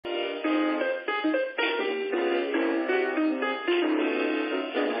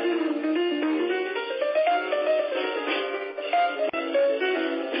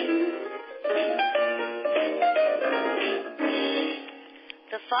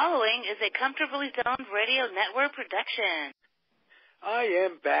following is a Comfortably Zoned Radio Network production. I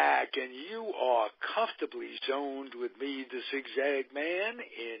am back, and you are comfortably zoned with me, the Zig Zag Man,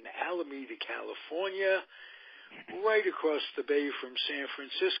 in Alameda, California, right across the bay from San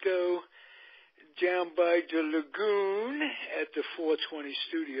Francisco, down by the lagoon at the 420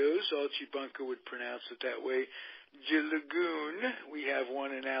 Studios. Archie Bunker would pronounce it that way. The lagoon. We have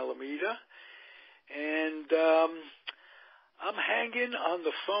one in Alameda. And I'm hanging on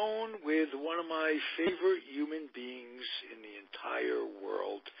the phone with one of my favorite human beings in the entire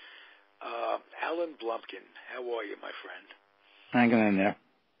world, Alan Blumkin. How are you, my friend? Hanging in there.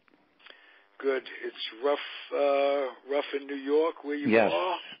 Good. It's rough in New York where you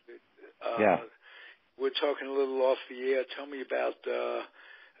are. Yeah. We're talking a little off the air. Tell me about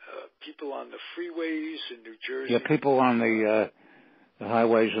people on the freeways in New Jersey. Yeah, people on the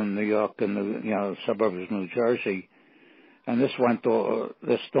highways in New York and the suburbs of New Jersey. And this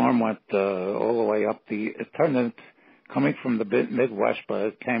storm went all the way up it turned in, coming from the Midwest, but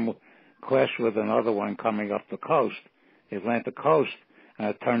it clashed with another one coming up the coast, the Atlantic coast, and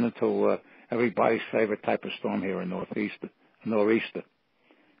it turned into everybody's favorite type of storm here in nor'easter.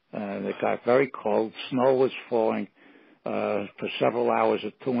 And it got very cold. Snow was falling for several hours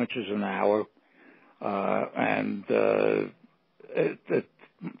at 2 inches an hour, and it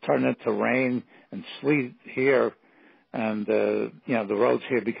turned into rain and sleet here. And, the roads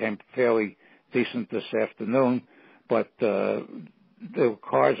here became fairly decent this afternoon, but there were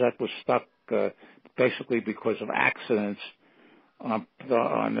cars that were stuck basically because of accidents on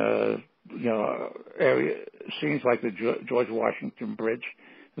area, scenes like the George Washington Bridge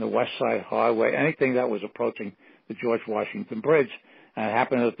and the West Side Highway, anything that was approaching the George Washington Bridge. And it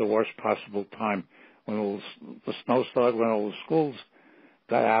happened at the worst possible time when the snow started, when all the schools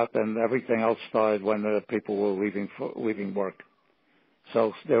got out, and everything else started when the people were leaving work.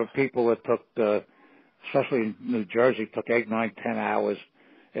 So there were people that took, especially in New Jersey, took 8, 9, 10 hours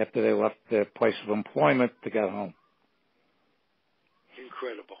after they left their place of employment to get home.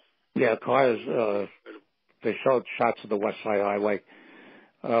 Incredible. Yeah, cars, they showed shots of the West Side Highway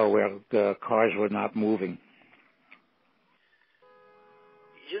where the cars were not moving.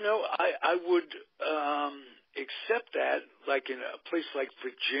 I would accept that, like in a place like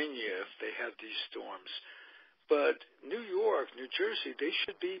Virginia, if they have these storms. But New York, New Jersey, they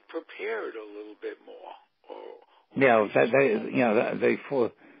should be prepared a little bit more.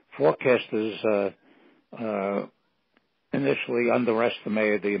 Forecasters initially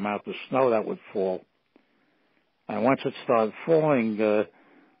underestimated the amount of snow that would fall. And once it started falling, with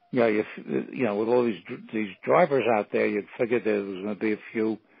all these drivers out there, you'd figure there was going to be a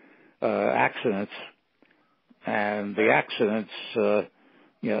few accidents. And the accidents,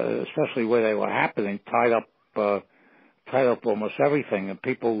 especially where they were happening, tied up almost everything. And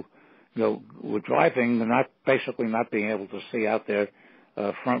people, were driving and basically not being able to see out their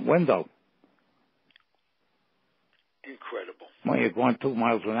front window. Incredible. When you're going 2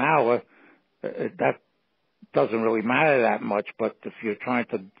 miles an hour, that doesn't really matter that much. But if you're trying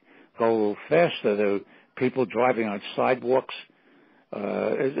to go a little faster, there are people driving on sidewalks.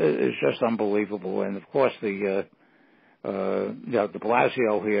 It's just unbelievable. And of course de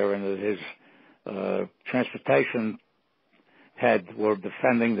Blasio here and his transportation head were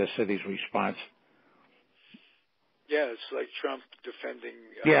defending the city's response. Yeah, it's like Trump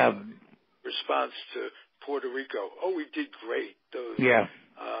defending response to Puerto Rico. Oh, we did great.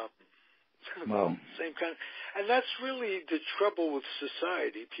 Same kind. And that's really the trouble with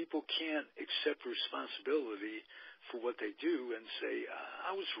society. People can't accept responsibility for what they do and say,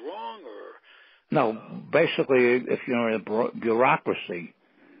 I was wrong, or... No, basically, if you're in a bureaucracy,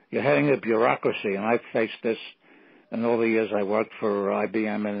 you're heading a bureaucracy, and I've faced this in all the years I worked for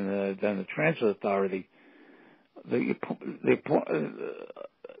IBM and then the Transit Authority. They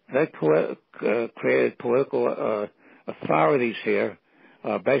created political authorities here.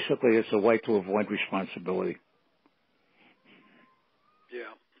 Basically, it's a way to avoid responsibility.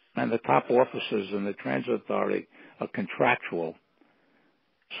 Yeah. And the top officers in the Transit Authority are contractual.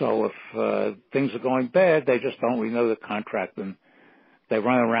 So if things are going bad, they just don't renew the contract, and they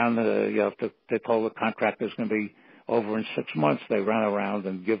run around. If they told the contract is going to be over in 6 months, they run around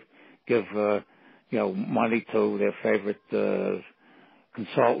and give money to their favorite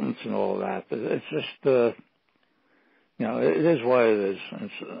consultants and all that. It's just it is what it is.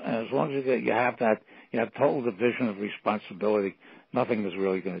 And as long as you have that, you have total division of responsibility, nothing is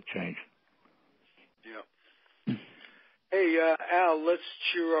really going to change. Yeah. Hey, Al, let's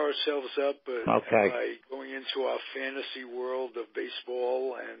cheer ourselves up by going into our fantasy world of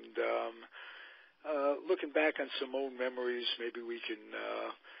baseball and looking back on some old memories. Maybe we can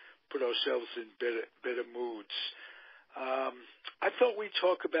put ourselves in better moods. I thought we'd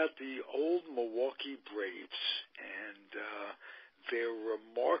talk about the old Milwaukee Braves and their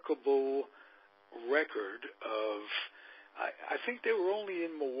remarkable record of, I think they were only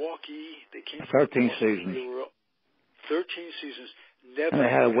in Milwaukee. They came 13 seasons. They were 13 seasons. Never. And they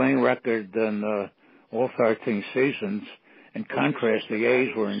had a winning record in all 13 seasons. In contrast, the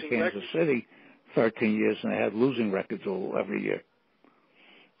A's were in Kansas City 13 years, and they had losing records every year.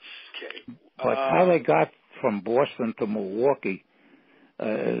 Okay. But how they got from Boston to Milwaukee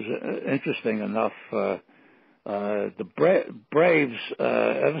is interesting enough. The Braves,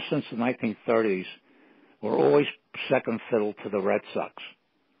 ever since the 1930s, were always second fiddle to the Red Sox.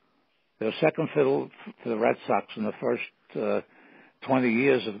 They were second fiddle to the Red Sox in the first 20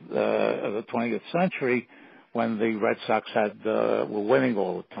 years of the 20th century, when the Red Sox were winning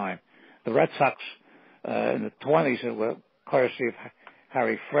all the time. The Red Sox in the 20s, were courtesy of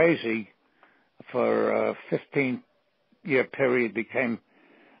Harry Frazee, for a 15-year period became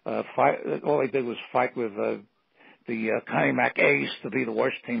all they did was fight with the Connie Mack A's to be the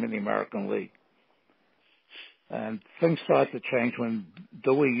worst team in the American League. And things started to change when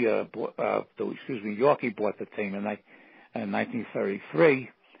Yorkie bought the team in 1933,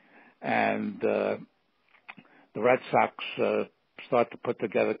 and the Red Sox started to put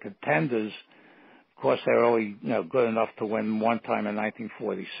together contenders. Of course, they were only good enough to win one time in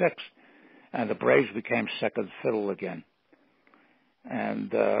 1946, and the Braves became second fiddle again. And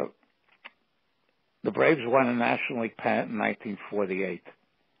the Braves won a National League pennant in 1948,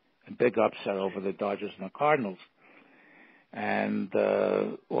 a big upset over the Dodgers and the Cardinals. And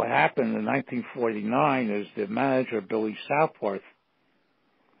what happened in 1949 is the manager, Billy Southworth,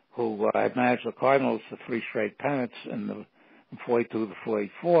 who had managed the Cardinals to 3 straight pennants from 42 to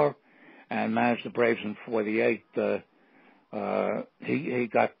 44, and managed the Braves in 48. He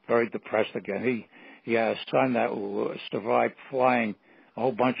got very depressed again. He had a son that survived flying a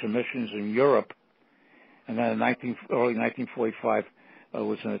whole bunch of missions in Europe, and then in early 1945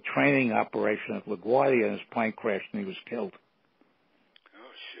 was in a training operation at LaGuardia, and his plane crashed and he was killed.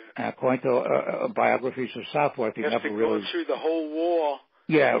 Oh shit! And according to biographies of Southworth, he never really gone through the whole war.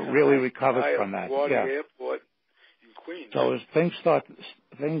 Yeah, really recovered from that. LaGuardia Airport in Queens. So as things started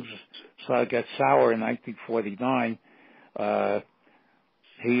to get sour in 1949.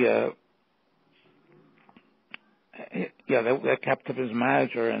 They kept him as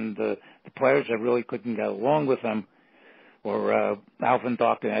manager, and the players that really couldn't get along with him were Alvin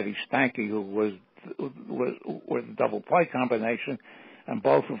Dark and Eddie Stanky, who were the double play combination, and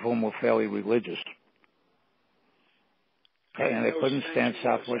both of whom were fairly religious. Okay, and they couldn't stand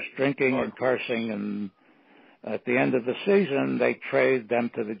Southwest drinking and cursing, and at the end of the season, they traded them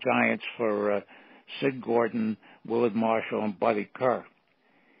to the Giants for Sid Gordon, Willard Marshall, and Buddy Kerr.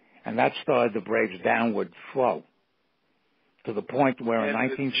 And that started the Braves' downward flow to the point where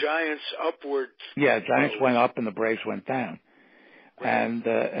the Giants upward. Yeah, Giants went up and the Braves went down. Right. And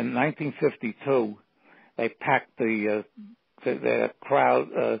in 1952, they packed the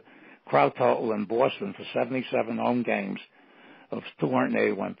crowd total in Boston for 77 home games of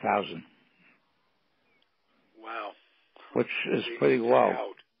 281,000. Wow. Which is pretty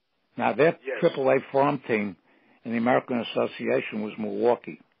low. Now, their AAA farm team in the American Association was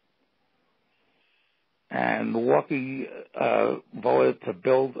Milwaukee. And Milwaukee voted to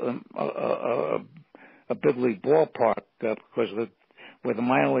build a big league ballpark because where the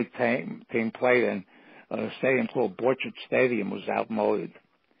minor league team played in, a stadium called Borchert Stadium was outmoded.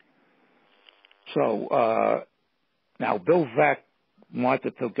 So now Bill Veeck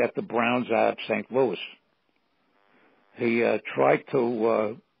wanted to get the Browns out of St. Louis. He tried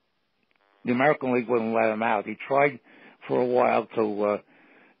to, the American League wouldn't let him out. He tried for a while to,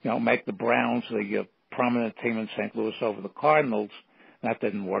 make the Browns the prominent team in St. Louis over the Cardinals. That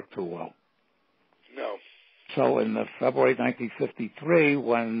didn't work too well. No. So in February 1953,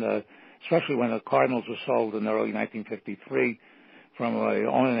 especially when the Cardinals were sold in early 1953 from an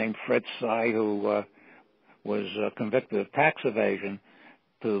owner named Fred Sy, who was convicted of tax evasion,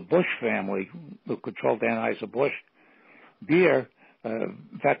 to the Bush family, who controlled Anheuser-Busch beer,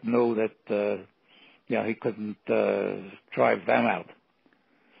 Veeck knew that he couldn't drive them out.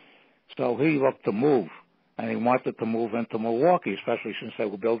 So he looked to move, and he wanted to move into Milwaukee, especially since they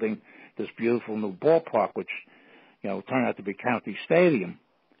were building this beautiful new ballpark, which, turned out to be County Stadium.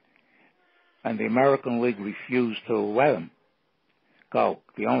 And the American League refused to let him go.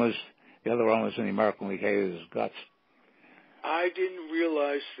 The other owners in the American League hated his guts. I didn't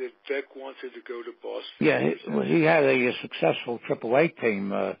realize that Veeck wanted to go to Boston. Yeah, he had a successful AAA team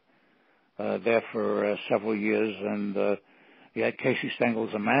there for several years, and He had Casey Stengel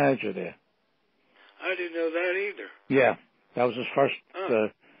as a manager there. I didn't know that either. Yeah, that was his first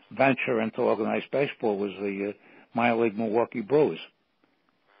venture into organized baseball, was the minor league Milwaukee Brewers.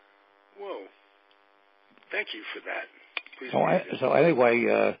 Whoa. Thank you for that. So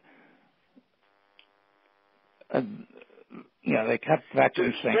anyway, they kept Veck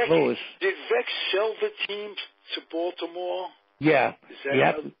in St. Louis. Did Veck sell the team to Baltimore? Yeah.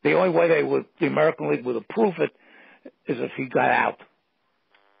 The only way the American League would approve it is if he got out.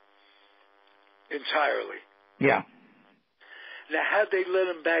 Entirely. Yeah. Now, how'd they let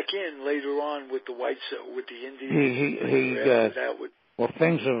him back in later on with the Indians? Well,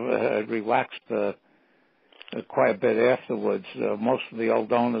 things have relaxed quite a bit afterwards. Most of the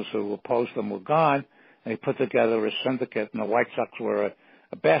old owners who opposed them were gone. They put together a syndicate, and the White Sox were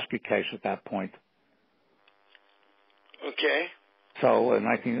a basket case at that point. Okay. So in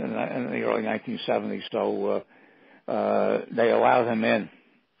the early 1970s, so they allowed him in.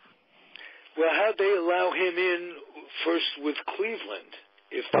 Well, how'd they allow him in first with Cleveland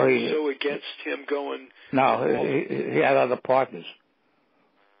if they were so against him going? No, he had other partners.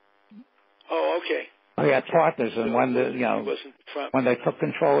 Oh, okay. He had partners, and when they took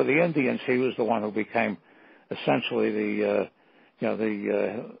control of the Indians, he was the one who became essentially the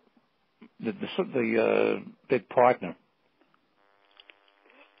big partner.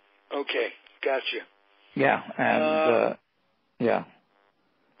 Okay, gotcha. Yeah, and yeah.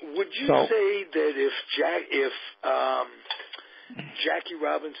 Would you say that if Jackie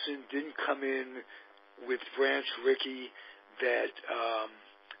Robinson didn't come in with Branch Rickey, that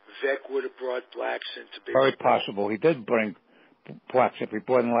Veck would have brought blacks into baseball? Very possible. He did bring blacks. If he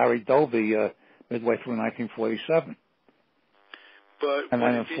brought in Larry Doby midway through 1947. But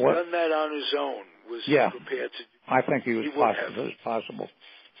if he'd done that on his own, was he prepared to? I think he was possible.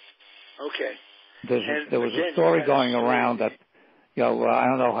 Okay. There was a story going around that, I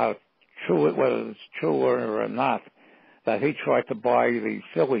don't know how true whether it's true or not, that he tried to buy the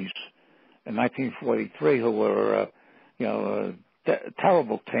Phillies in 1943, who were, a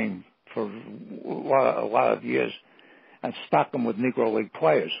terrible team for a lot of years, and stock them with Negro League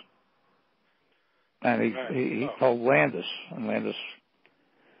players. And he told Landis, and Landis,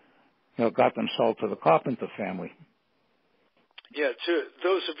 got them sold to the Carpenter family. Yeah, to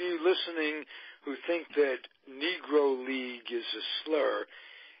those of you listening who think that Negro League is a slur,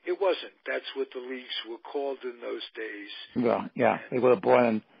 it wasn't. That's what the leagues were called in those days. Well, yeah, they would have brought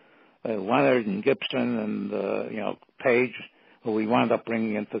in Leonard and Gibson and, Page, who we wound up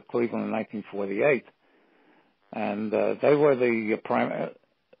bringing into Cleveland in 1948. And they were the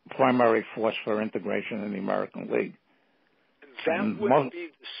primary force for integration in the American League.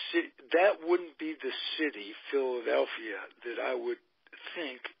 That wouldn't be the city, Philadelphia, that I would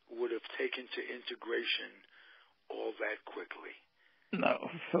think would have taken to integration all that quickly. No.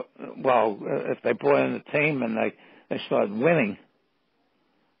 Well, if they brought in a team and they started winning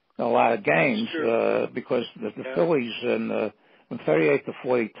a lot of games, because the Phillies from 38 to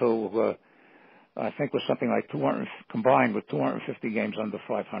 42, I think was something like 200 combined with 250 games under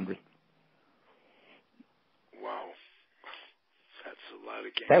 500. Wow, that's a lot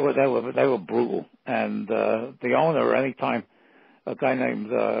of games. They were brutal, and the owner, anytime a guy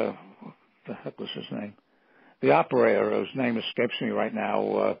named what the heck was his name, the operator, whose name escapes me right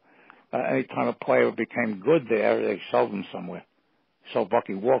now. Anytime a player became good there, they sold him somewhere. Sold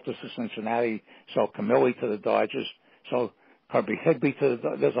Bucky Walters to Cincinnati, sold Camilli to the Dodgers, sold Kirby Higbee to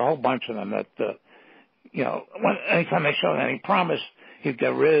the. There's a whole bunch of them that, anytime they showed any promise, he'd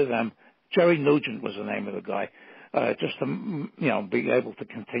get rid of them. Jerry Nugent was the name of the guy, just to be able to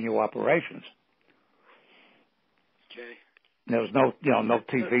continue operations. Okay. There was no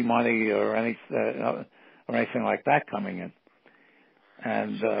TV money or anything like that coming in.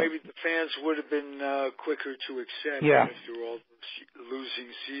 And so maybe the fans would have been quicker to accept after all those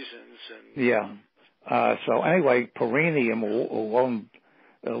losing seasons. And so anyway, Perini, who owned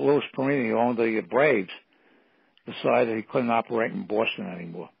Louis Perini, who owned the Braves, decided he couldn't operate in Boston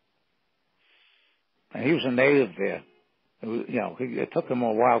anymore. And he was a native there. It took him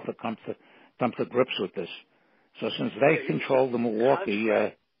a while to come to grips with this. So since they controlled the Milwaukee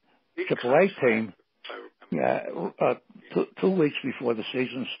AAA team, 2 weeks before the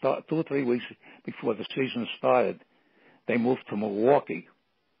season 2 or 3 weeks before the season started, they moved to Milwaukee.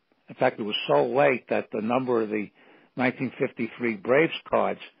 In fact, it was so late that the number of the 1953 Braves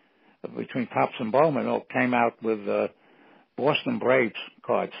cards between Topps and Bowman all came out with Boston Braves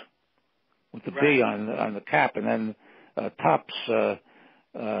cards with the B on the cap, and then Topps,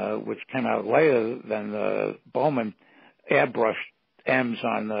 which came out later than Bowman, airbrushed M's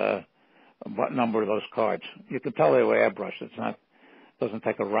on what number of those cards. You can tell they were airbrushed. Doesn't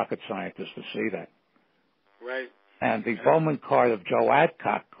take a rocket scientist to see that. Right. And the Bowman card of Joe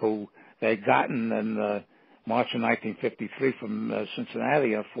Adcock, who they'd gotten in March of 1953 from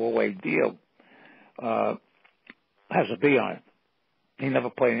Cincinnati, a 4-way deal, has a B on it. He never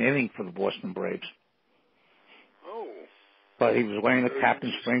played an inning for the Boston Braves. Oh. But he was wearing the cap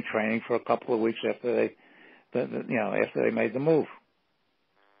in spring training for a couple of weeks after they made the move.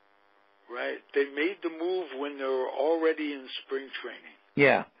 Right. They made the move when they were already in spring training.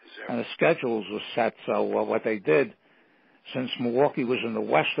 Yeah. And the schedules were set, so what they did, since Milwaukee was in the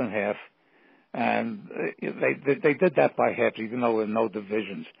western half, and they did that by halves, even though there were no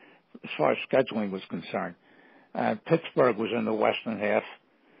divisions, as far as scheduling was concerned. Pittsburgh was in the western half,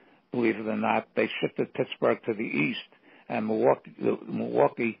 believe it or not. They shifted Pittsburgh to the east, and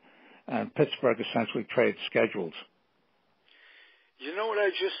Milwaukee and Pittsburgh essentially traded schedules. You know what I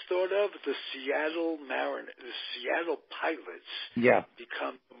just thought of? The Seattle Pilots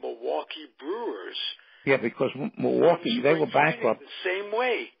become the Milwaukee Brewers. Yeah, because Milwaukee, they were bankrupt. The same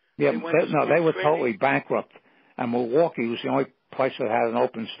way. Yeah, they were totally bankrupt. And Milwaukee was the only place that had an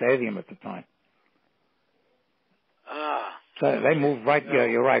open stadium at the time. So they moved right, yeah,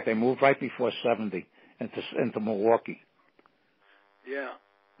 you're right, they moved right before 70 into Milwaukee. Yeah.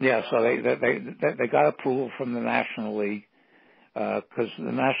 Yeah, so they got approval from the National League, because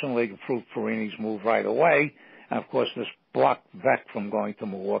the National League approved Perini's move right away, and of course this blocked Beck from going to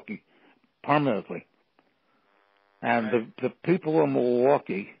Milwaukee permanently. And the people of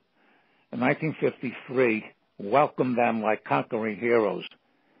Milwaukee in 1953 welcomed them like conquering heroes,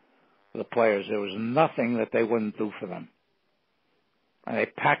 the players. There was nothing that they wouldn't do for them. And they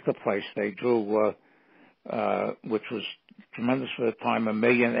packed the place. They drew, which was tremendous for the time, $1.8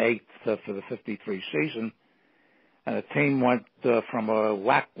 million for the 53 season. And the team went from a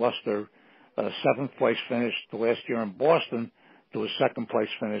lackluster 7th place finish the last year in Boston to a 2nd place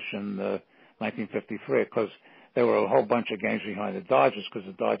finish in 1953, because there were a whole bunch of games behind the Dodgers, because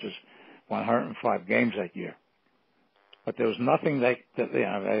the Dodgers won 105 games that year. But there was nothing they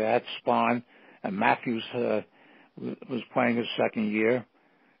had Spahn, and Matthews was playing his 2nd year,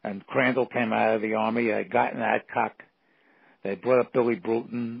 and Crandall came out of the Army. They had gotten Adcock. They brought up Billy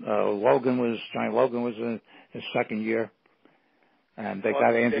Bruton. Johnny Logan was in his 2nd year. And they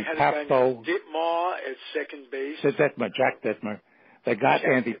got Andy Pafko. Ditmar at second base. Jack Ditmar. They got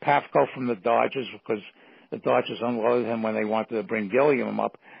Andy Pafko from the Dodgers, because the Dodgers unloaded him when they wanted to bring Gilliam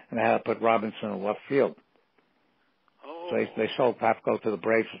up, and they had to put Robinson in left field. Oh. So they sold Pafko to the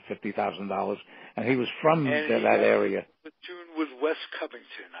Braves for $50,000, and he was from that area. Platoon with Wes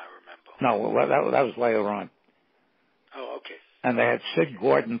Covington, I remember. No, that was later on. Oh, okay. And they had Sid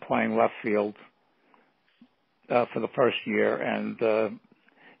Gordon playing left field for the first year, and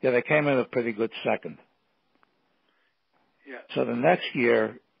they came in a pretty good 2nd. Yeah. So the next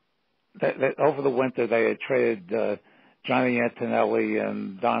year, over the winter, they had traded Johnny Antonelli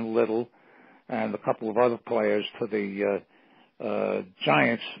and Don Little and a couple of other players to the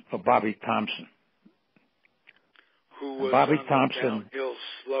Giants for Bobby Thompson. Who was Bobby on Thompson, the downhill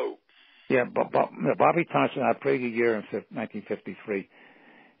slope. Yeah, but Bobby Thompson had a pretty good year in 1953.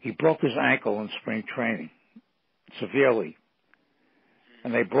 He broke his ankle in spring training, severely.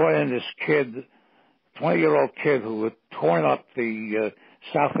 And they brought in this kid, 20-year-old kid, who had torn up the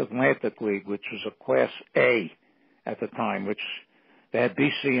South Atlantic League, which was a Class A at the time, which they had B,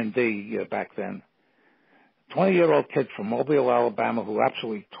 C, and D back then. 20-year-old kid from Mobile, Alabama, who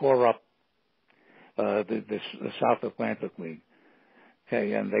absolutely tore up the South Atlantic League.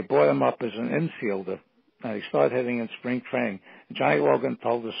 Okay, and they brought him up as an infielder, and he started hitting in spring training. Johnny Logan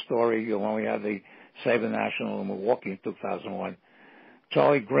told the story when we had the SABR National in Milwaukee in 2001.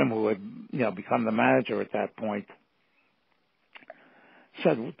 Charlie Grimm, who had become the manager at that point,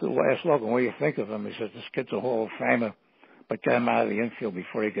 said to ask Logan, "What do you think of him?" He says, "This kid's a Hall of Famer, but get him out of the infield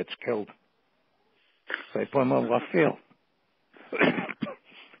before he gets killed." So they put him in left field.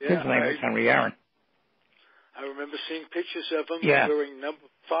 His name was Henry Aaron. I remember seeing pictures of him wearing number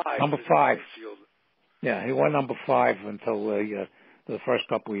 5. Number 5. Yeah, he wore number 5 until the first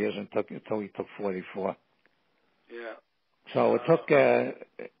couple of years until he took 44. Yeah. So it took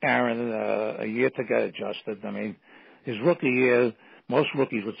Aaron a year to get adjusted. I mean, his rookie year, most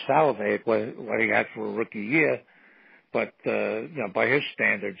rookies would salivate what he had for a rookie year, but by his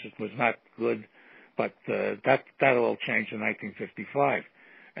standards, it was not good. But that all changed in 1955.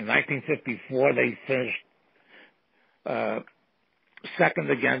 In 1954, they finished second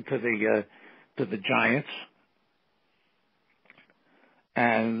again to the Giants,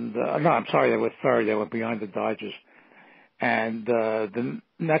 and they were third. They were behind the Dodgers, And the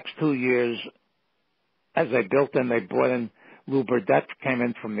next 2 years, as they built in, they brought in Lou Burdette, came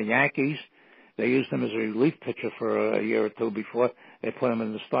in from the Yankees. They used him as a relief pitcher for a year or two before they put him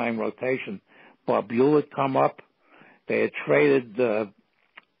in the starting rotation. Bob Buell had come up. They had traded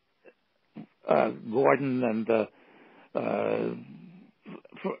Gordon and a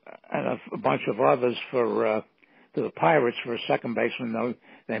bunch of others to the Pirates for a second baseman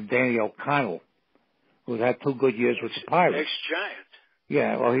named Danny O'Connell, who had 2 good years with the Pirates. Ex-Giant.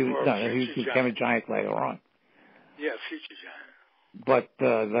 Yeah, well, he became a Giant later on. Yeah, future Giant. But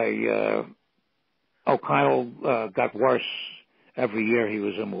O'Connell got worse every year he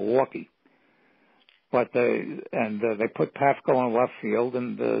was in Milwaukee. But they put Pafko in left field,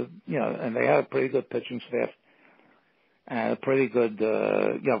 and and they had a pretty good pitching staff and a pretty good,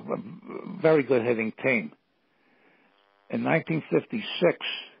 very good hitting team. In 1956,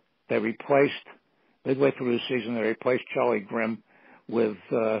 they replaced, midway through the season, they replaced Charlie Grimm with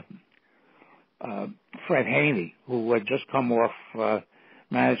Fred Haney, who had just come off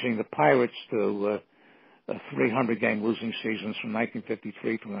managing the Pirates to 300-game losing seasons from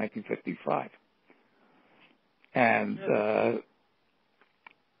 1953 to 1955. And in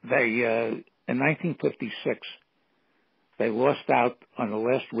 1956, they lost out on the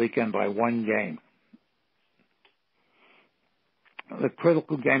last weekend by 1 game. The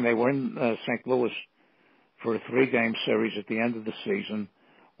critical game, they were in St. Louis for a 3-game series at the end of the season,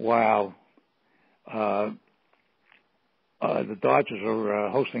 while the Dodgers were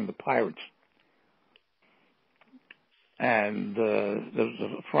hosting the Pirates. And there was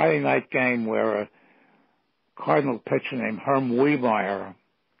a Friday night game where a Cardinal pitcher named Herm Wiemeyer,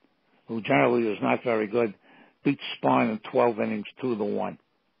 who generally was not very good, beat Spahn in 12 innings 2-1.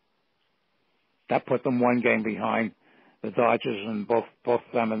 That put them 1 game behind the Dodgers, and both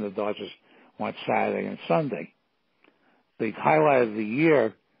them and the Dodgers won Saturday and Sunday. The highlight of the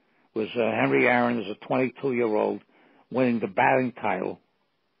year was Henry Aaron as a 22-year-old winning the batting title,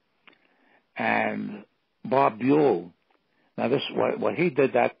 and Bob Buell. Now, this what he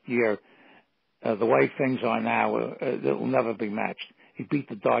did that year. The way things are now, it will never be matched. He beat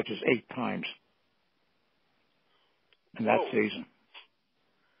the Dodgers 8 times in that season.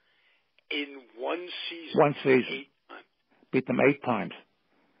 In one season? One season. Beat them 8 times.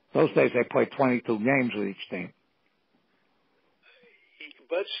 Those days they played 22 games with each team.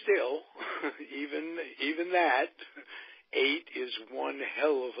 But still, even that, 8 is one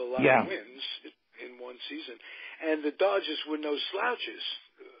hell of a lot of wins in one season. And the Dodgers were no slouches.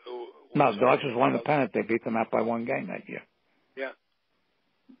 No, the Dodgers won the pennant. They beat them out by 1 game that year. Yeah.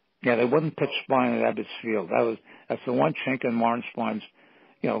 Yeah, they wouldn't pitch Spahn at Ebbets Field. That's the one chink in Warren Spahn's,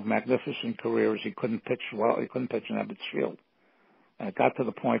 magnificent career, is he couldn't pitch well. He couldn't pitch in Ebbets Field. And it got to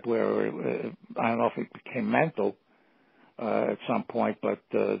the point where I don't know if it became mental at some point, but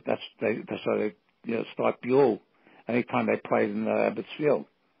that's how they start Buell. Anytime they played in Ebbets Field,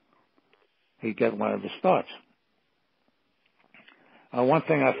 he'd get one of the starts. One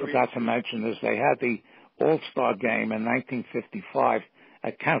thing I forgot to mention is they had the All-Star game in 1955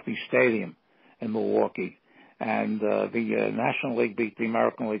 at County Stadium in Milwaukee. And the National League beat the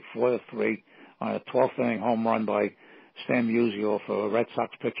American League 4-3 on a 12th inning home run by Stan Musial for Red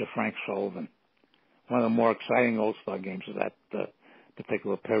Sox pitcher Frank Sullivan. One of the more exciting All-Star games of that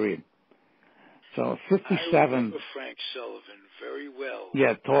particular period. So 57. I remember Frank Sullivan very well.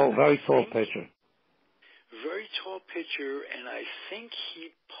 Yeah, very tall pitcher. Very tall pitcher, and I think he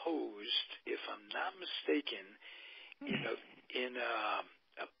posed, if I'm not mistaken, in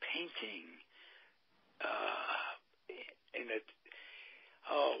a painting.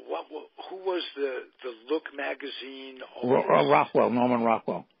 Who was the Look magazine? Norman Rockwell. Norman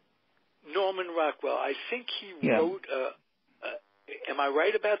Rockwell. I think he wrote. Am I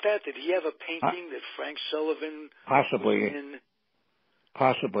right about that? Did he have a painting that Frank Sullivan possibly was in?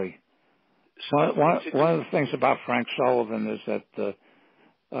 Possibly. One of the things about Frank Sullivan is that the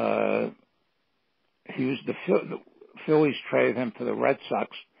Phillies traded him to the Red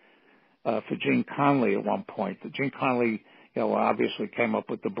Sox for Gene Conley at one point. Gene Conley, obviously came up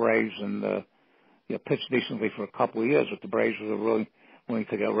with the Braves and pitched decently for a couple of years, but the Braves were really willing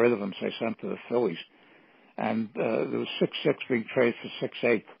to get rid of him, so they sent him to the Phillies. And there was 6'6" being traded for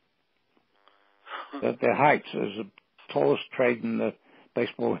 6'8". Their heights is the tallest trade in the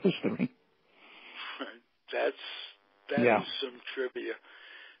baseball history. That is some trivia.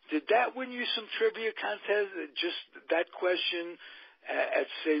 Did that win you some trivia contest? Just that question at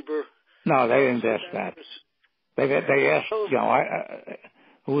SABR? No, they didn't ask that. They asked,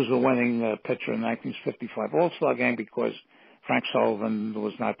 who was the winning pitcher in 1955 All-Star game, because Frank Sullivan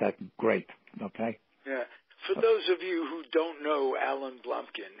was not that great. Okay. Yeah. For those of you who don't know Alan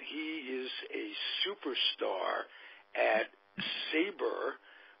Blumkin, he is a superstar at SABR,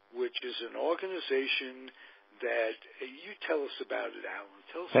 which is an organization that you tell us about it, Alan.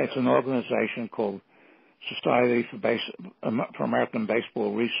 Tell us It's an organization called Society for American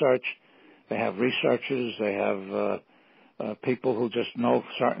Baseball Research. They have researchers. They have people who just know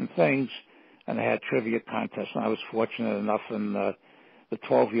certain things, and they had trivia contests. And I was fortunate enough in the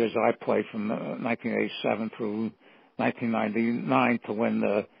 12 years I played from 1987 through 1999 to win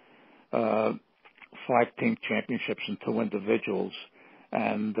the 5 team championships and 2 individuals.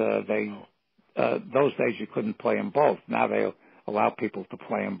 And those days you couldn't play them both. Now they allow people to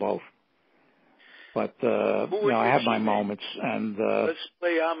play them both. But I had my moments. And let's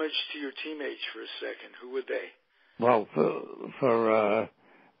play homage to your teammates for a second. Who were they? Well, for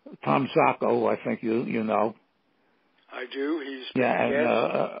Tom Zacco, I think you know. I do. He's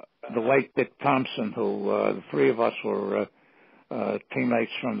and the late Dick Thompson, who the 3 of us were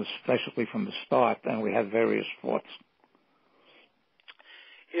teammates basically from the start, and we had various sports.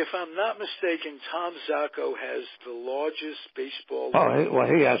 If I'm not mistaken, Tom Zacco has the largest baseball. What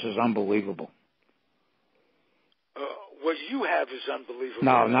he has is unbelievable. What you have is unbelievable.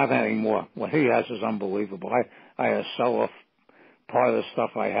 No, not anymore. What he has is unbelievable. I had to sell off part of the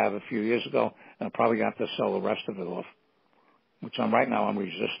stuff I have a few years ago, and I probably got to sell the rest of it off, which I'm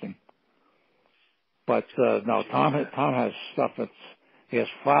resisting. But no, Tom has stuff he has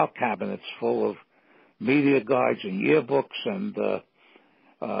file cabinets full of media guides and yearbooks and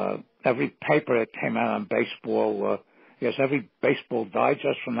every paper that came out on baseball. He has every baseball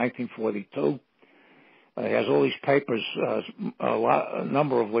digest from 1942. He has all these papers, a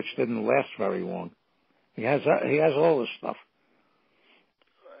number of which didn't last very long. He has all this stuff.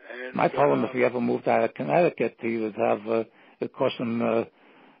 And I told him if he ever moved out of Connecticut, he would have it cost him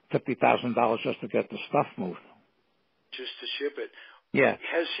 $50,000 just to get the stuff moved. Just to ship it. Yeah.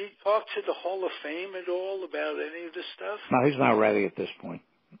 Has he talked to the Hall of Fame at all about any of this stuff? No, he's not ready at this point.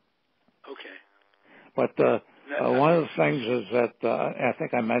 Okay. But one of the things is that I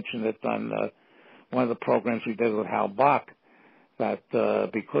think I mentioned it on one of the programs we did with Hal Bach, that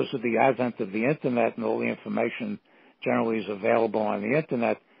because of the advent of the Internet and all the information generally is available on the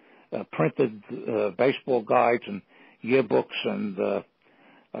Internet, printed baseball guides and yearbooks and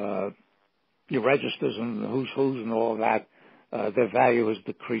your registers and who's and all of that, their value has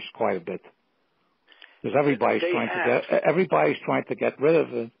decreased quite a bit. Because everybody's trying to get rid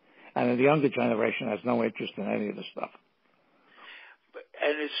of it, and the younger generation has no interest in any of the stuff.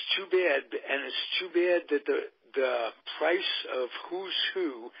 And it's too bad that the price of Who's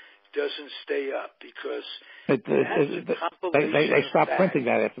Who doesn't stay up, because they stopped printing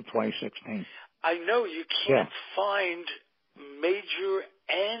that after 2016. I know you can't find major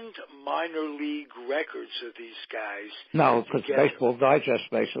and minor league records of these guys. No, because Baseball Digest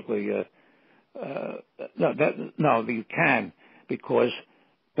basically no, you can, because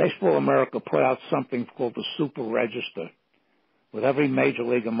Baseball America put out something called the Super Register with every major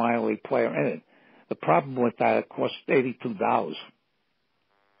league and minor league player in it. The problem with that, it costs $82.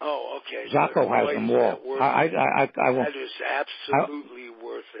 Oh, okay. Zacco has them all. That is absolutely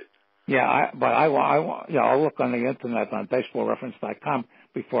worth it. Yeah, but I'll look on the internet on baseballreference.com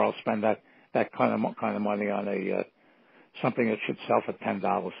before I'll spend that kind of money on something that should sell for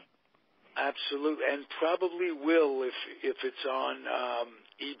 $10. Absolutely, and probably will if it's on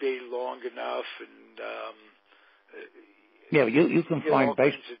eBay long enough, and you can find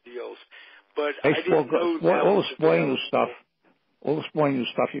kinds of deals. But baseball, all the sporting news stuff. All the sporting news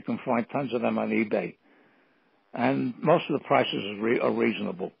stuff, you can find tons of them on eBay, and most of the prices are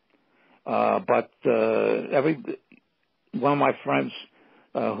reasonable. But one of my friends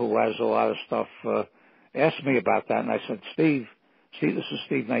who has a lot of stuff asked me about that, and I said, Steve, this is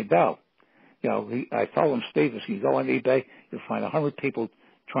Steve Nadell. I told him, Steve, if you go on eBay, you'll find 100 people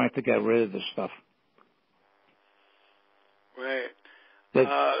trying to get rid of this stuff. Right.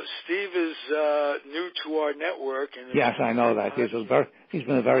 Steve is new to our network. And yes, I know that. He's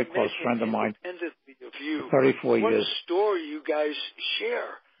been a very close friend of mine. Independently of you, 34 years. What a story you guys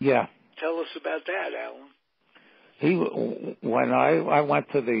share. Yeah. Tell us about that, Alan. When I went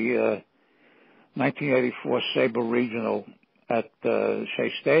to the 1984 SABR Regional at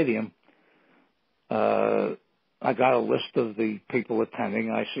Shea Stadium, I got a list of the people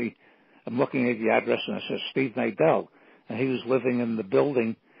attending. I'm looking at the address, and it says Steve Nadell. And he was living in the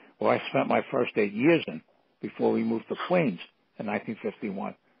building where I spent my first 8 years in before we moved to Queens in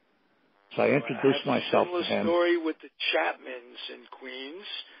 1951. So I introduced myself to him. I have a similar story with the Chapmans in Queens.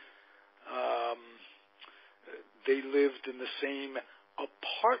 They lived in the same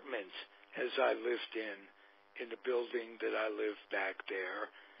apartment as I lived in in the building that I live back there.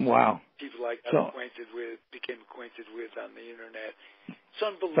 Wow. People I became acquainted with on the internet. It's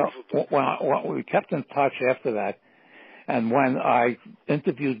unbelievable. So, well, we kept in touch after that. And when I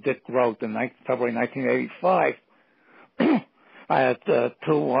interviewed Dick Grote in February 1985, I had I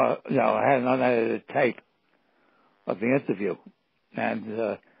had an unedited tape of the interview,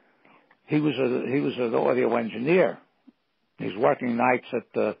 and he was an audio engineer. He's working nights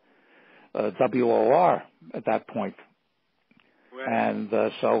at the WOR at that point. Right. And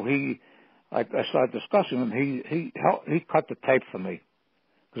so I started discussing him. He cut the tape for me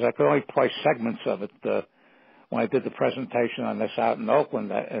because I could only play segments of it when I did the presentation on this out in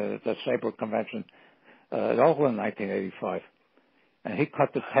Oakland at the SABR convention at Oakland in 1985. And he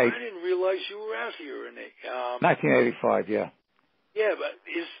cut the tape. I didn't realize you were out here in 1985, yeah. Yeah, but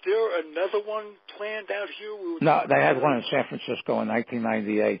is there another one planned out here? No, they had one in San Francisco in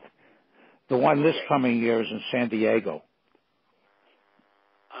 1998. The one this coming year is in San Diego.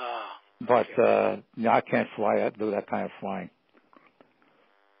 But I can't do that kind of flying.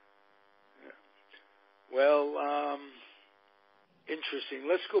 Well, interesting.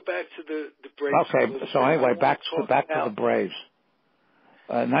 Let's go back to the Braves. Okay, so anyway, back to the Braves.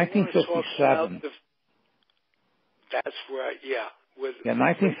 1957. That's right. Yeah.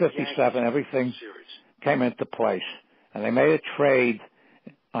 1957. Everything came into place, and they made a trade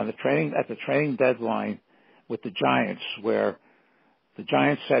at the trading deadline with the Giants, where the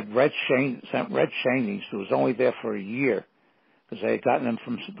Giants sent Red Shaney, who was only there for a year because they had gotten him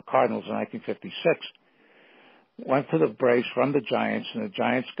from the Cardinals in 1956. Went to the Braves from the Giants, and the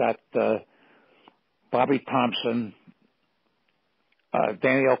Giants got Bobby Thompson,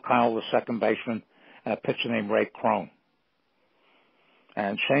 Danny O'Connell, the second baseman, and a pitcher named Ray Crone.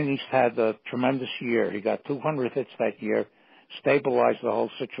 And Shaney's had a tremendous year. He got 200 hits that year, stabilized the whole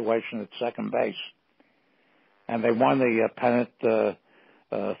situation at second base. And they won the pennant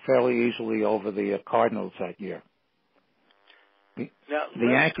fairly easily over the Cardinals that year. Now,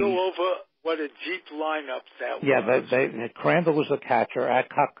 let's go over what a deep lineup that was. Yeah, Crandall was the catcher.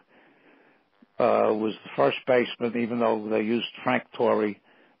 Adcock was the first baseman, even though they used Frank Torrey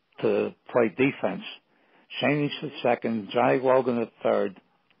to play defense. Shaney's the second, Johnny Logan the third.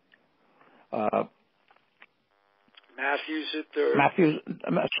 Matthews at third.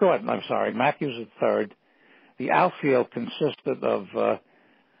 Matthews at third. The outfield consisted of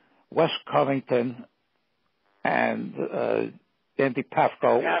Wes Covington and Andy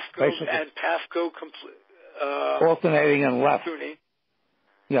Pafko. Alternating in left.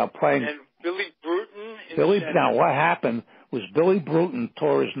 Playing. And Billy Bruton. Now, what happened was Billy Bruton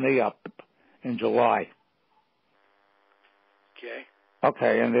tore his knee up in July.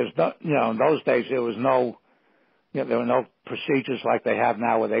 Okay, and there's no, in those days there was no, there were no procedures like they have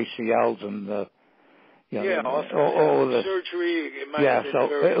now with ACLs and all the surgery. So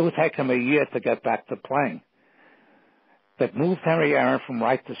it would take him a year to get back to playing. They moved Henry Aaron from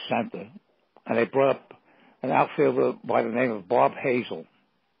right to center, and they brought up an outfielder by the name of Bob Hazel.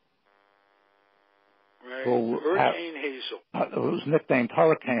 Right. Hurricane Hazel. Who was nicknamed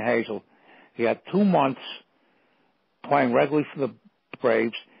Hurricane Hazel. He had 2 months playing regularly for the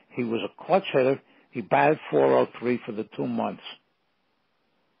Braves. He was a clutch hitter. He batted .403 for the 2 months.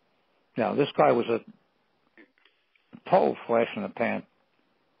 Now, this guy was a total flash in the pan.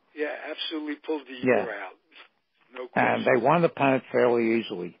 Yeah, absolutely pulled the year out. No question. And they won the pennant fairly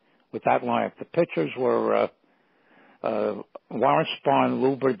easily with that lineup. The pitchers were Warren Spahn,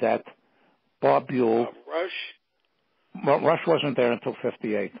 Lou Burdette, Bob Buell. Rush? Well, Rush wasn't there until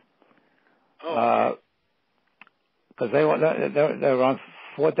 58. Because they were on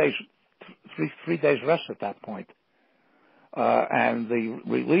 4 days, three days rest at that point. And the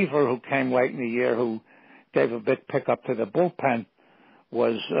reliever who came late in the year, who gave a big pickup to the bullpen,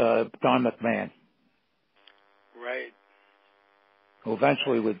 was Don McMahon. Right. Who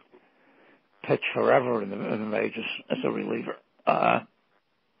eventually would pitch forever in the majors as a reliever. And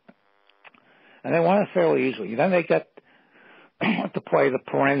they won it fairly easily. Then they got to play the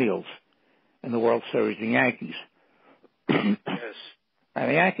perennials in the World Series, the Yankees. Yes. And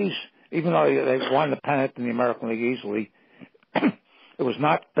the Yankees, even though they won the pennant in the American League easily, it was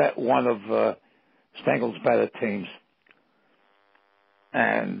not one of Stengel's better teams.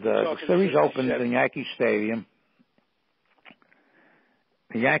 And the series opened in Yankee Stadium.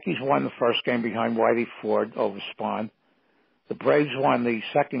 The Yankees won the first game behind Whitey Ford over Spahn. The Braves won the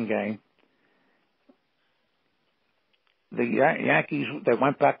second game. The Yankees, they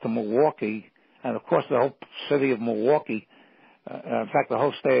went back to Milwaukee, and of course the whole city of Milwaukee, in fact the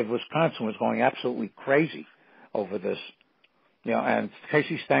whole state of Wisconsin was going absolutely crazy over this. And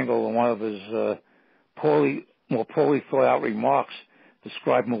Casey Stengel, in one of his poorly more poorly thought out remarks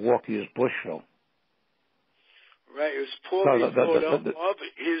described Milwaukee as Bushville. Right, it was poorly thought up of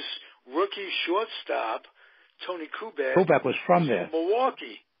his rookie shortstop, Tony Kubek. Kubek was from there.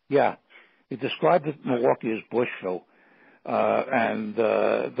 Milwaukee. Yeah. He described Milwaukee as Bushville. And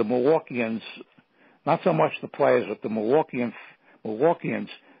the Milwaukeeans, not so much the players, but the Milwaukeeans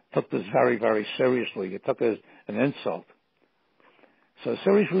took this very, very seriously. They took it as an insult. So the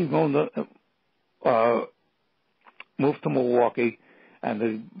series moved to Milwaukee, and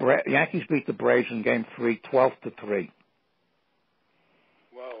the Yankees beat the Braves in Game 3, 12-3.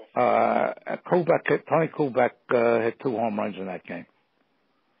 Wow. Tony Kubek hit 2 home runs in that game.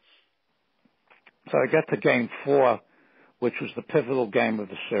 So I get to Game 4, which was the pivotal game of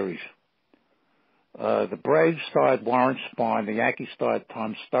the series. The Braves started Warren Spahn. The Yankees started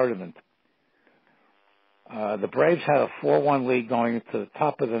Tom Sturdivant. The Braves had a 4-1 lead going into the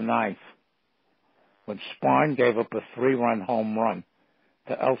top of the 9th when Spahn gave up a 3-run home run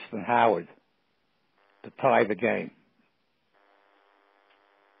to Elston Howard to tie the game.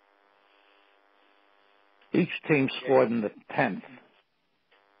 Each team scored in the 10th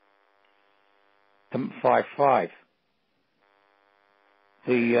to 5-5.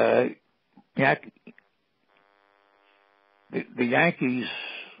 The Yankees.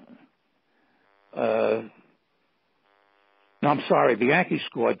 No, I'm sorry. The Yankees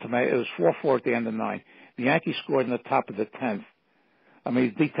scored to make it was 4-4 at the end of 9. The Yankees scored in the top of the 10th. I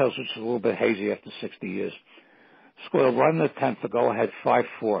mean, the details which is a little bit hazy after 60 years. Scored a run in the 10th to go ahead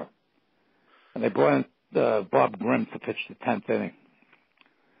 5-4, and they brought in Bob Grimm to pitch the 10th inning.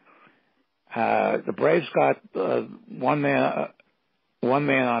 The Braves got one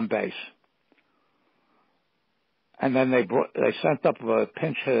man on base, and then they sent up a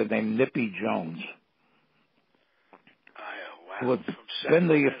pinch hitter named Nippy Jones, who had been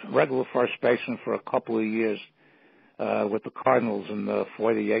the regular first baseman for a couple of years with the Cardinals in the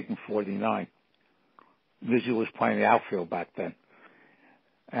 48 and 49. Usually was playing the outfield back then,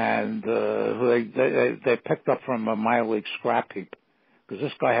 and who they picked up from a minor league scrap heap, because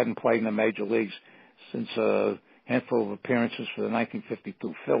this guy hadn't played in the major leagues since a handful of appearances for the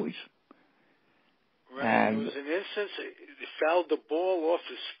 1952 Phillies. Right. And there was an instance he fouled the ball off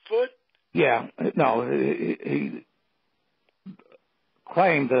his foot. Yeah, no, he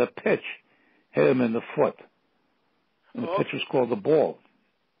claimed that a pitch hit him in the foot, and the pitch was called the ball.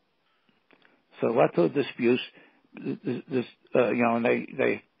 So it led to a dispute. And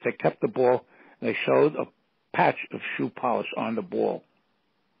they kept the ball. They showed a patch of shoe polish on the ball.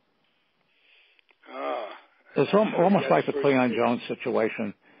 It's almost like the Cleon Jones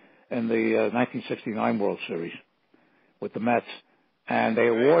situation in the 1969 World Series with the Mets. And they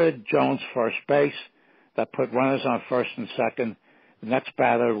awarded Jones first base. That put runners on first and second. The next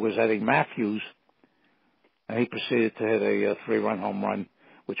batter was Eddie Matthews, and he proceeded to hit a 3-run home run,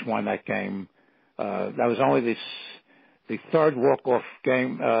 which won that game. That was only the third walk-off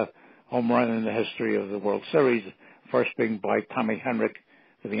game home run in the history of the World Series, first being by Tommy Henrich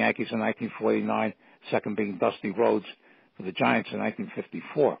for the Yankees in 1949, second being Dusty Rhodes for the Giants in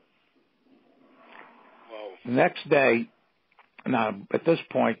 1954. Wow. The next day, now at this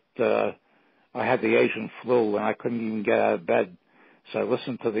point, I had the Asian flu and I couldn't even get out of bed, so I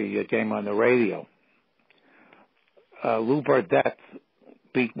listened to the game on the radio. Lou Burdette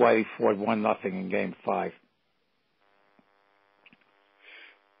beat Whitey Ford 1-0 in Game 5.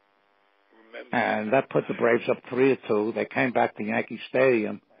 And that put the Braves up 3-2. They came back to Yankee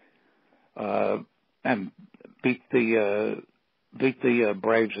Stadium and beat the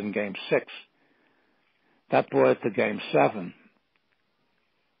Braves in Game 6. That brought it to Game 7.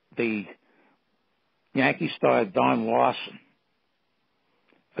 The Yankees started Don Lawson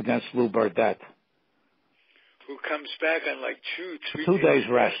against Lou Burdette, who comes back on like 2 days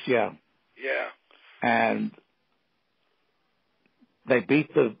rest. Yeah. And they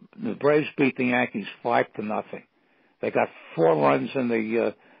beat the Braves beat the Yankees 5-0. They got 4 runs in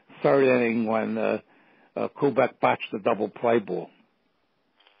the third inning when Kubek botched the double play ball.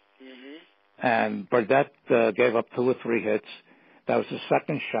 Mm-hmm. And Burdette gave up 2 or 3 hits. That was the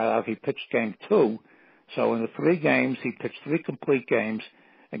second shutout. He pitched Game 2. So in the 3 games, he pitched 3 complete games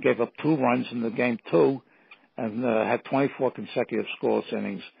and gave up 2 runs in the Game 2 and had 24 consecutive scoreless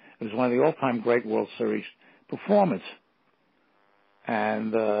innings. It was one of the all-time great World Series performances.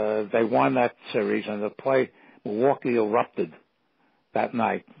 And they won that series, and Milwaukee erupted that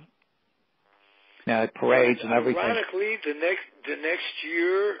night. Now, parades and everything. Ironically, the next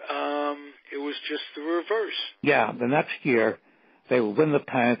year, it was just the reverse. Yeah, the next year, they will win the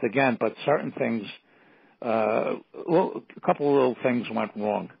pennant again, but certain things, a couple of little things went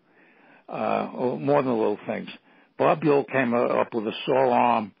wrong. more than little things. Bob Buell came up with a sore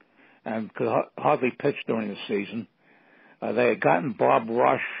arm and could hardly pitch during the season. They had gotten Bob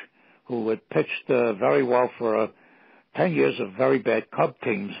Rush, who had pitched very well for 10 years of very bad Cub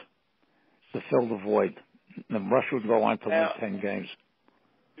teams, to fill the void. And Rush would go on to win 10 games.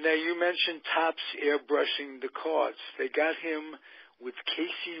 Now, you mentioned Topps airbrushing the cards. They got him with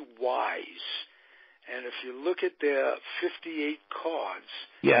Casey Wise. And if you look at their 58 cards,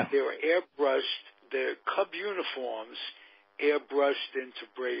 they were airbrushed, their Cub uniforms airbrushed into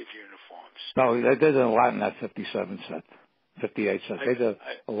Brave uniforms. No, they did a lot in that 57 set, 58 set. They did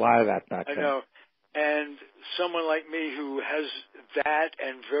a lot of that back then. I know. And someone like me who has that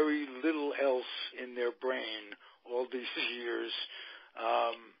and very little else in their brain all these years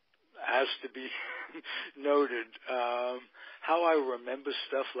has to be noted. How I remember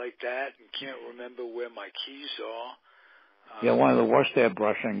stuff like that and can't remember where my keys are. One of the worst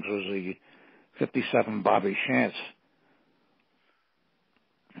airbrushings was the 57 Bobby Shantz.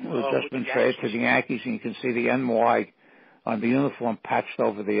 Who had just been traded to the Yankees, and you can see the NY on the uniform patched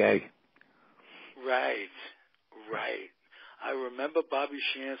over the A. Right. I remember Bobby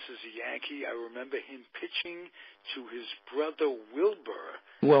Shantz as a Yankee. I remember him pitching to his brother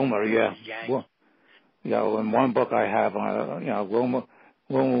Wilmer, yeah. In one book I have on, Wilmer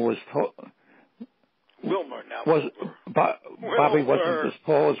was Wilmer now. Bobby wasn't as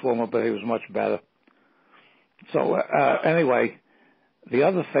tall as Wilmer, but he was much better. So anyway, the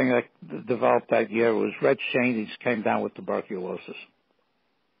other thing that developed that year was Red Shaney came down with tuberculosis.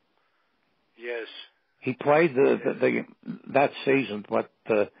 Yes. He played that season, but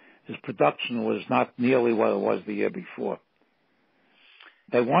his production was not nearly what it was the year before.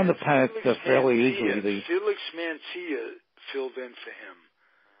 They won the pennant fairly easily. Felix Mantilla filled in for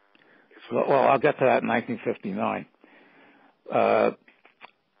him. Well, I'll get to that in 1959.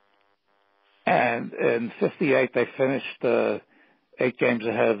 And in 58, they finished 8 games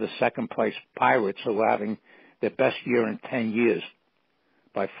ahead of the second-place Pirates, who were having their best year in 10 years,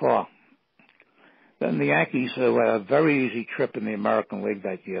 by far. Then the Yankees had a very easy trip in the American League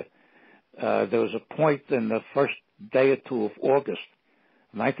that year. There was a point in the first day or two of August,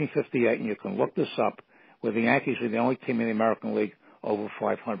 1958, and you can look this up, where the Yankees were the only team in the American League over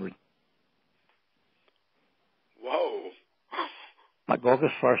 500. Whoa. Like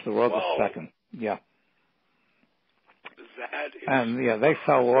August 1st or August 2nd. Yeah. They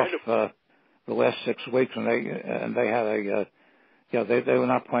fell off the last 6 weeks, and they had they were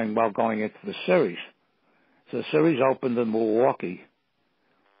not playing well going into the series. So the series opened in Milwaukee,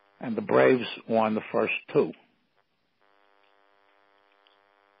 and the Braves won the first 2.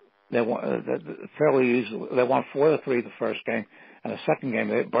 They won fairly easily. They won 4-3 the first game, and the second game,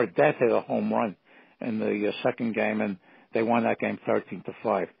 Burdett hit a home run in the second game, and they won that game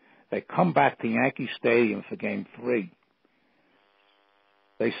 13-5. They come back to Yankee Stadium for Game 3.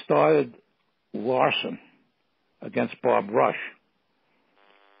 They started Larson against Bob Rush.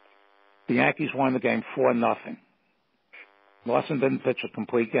 The Yankees won the game 4-0. Larson didn't pitch a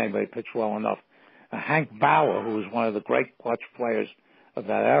complete game, but he pitched well enough. Hank Bauer, who was one of the great clutch players of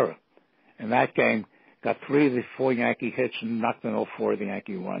that era, in that game got 3 of the 4 Yankee hits and knocked in all 4 of the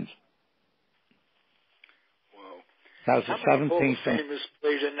Yankee runs. Wow. That was the 17th. How many Hall of Famers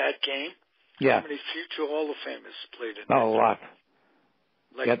played in that game? Yeah. How many future Hall of Famers played in that game? A lot.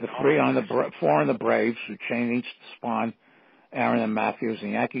 Like you had the 4 on the Braves, who changed Spahn, Aaron, and Matthews. The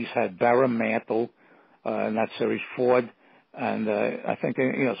Yankees had Berra, Mantle in that series, Ford, and I think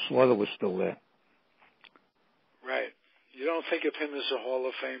Slaughter was still there. Right. You don't think of him as a Hall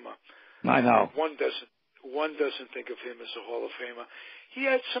of Famer. I know. One doesn't think of him as a Hall of Famer. He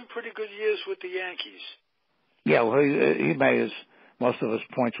had some pretty good years with the Yankees. Yeah, well, he made most of his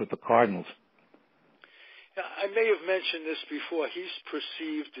points with the Cardinals. I may have mentioned this before. He's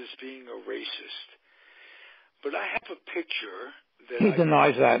perceived as being a racist. But I have a picture that he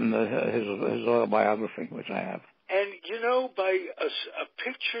denies that in his autobiography, which I have. And, by a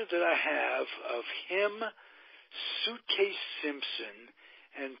picture that I have of him, Suitcase Simpson,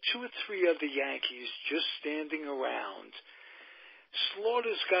 and 2 or 3 other Yankees just standing around,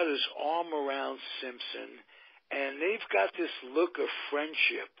 Slaughter's got his arm around Simpson, and they've got this look of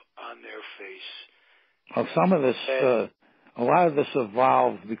friendship on their face. Well, some of this, a lot of this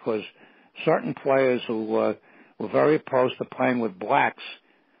evolved because certain players who were very opposed to playing with blacks,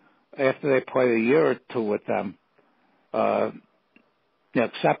 after they played a year or 2 with them,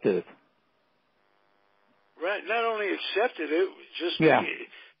 accepted it. Right. Not only accepted it, just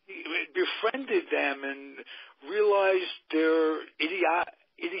befriended them and realized their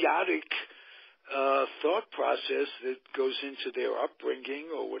idiotic thought process that goes into their upbringing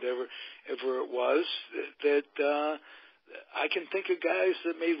or whatever it was. That I can think of guys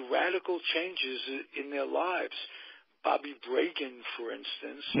that made radical changes in their lives. Bobby Bragan, for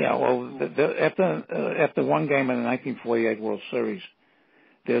instance. Yeah, well, after one game in the 1948 World Series,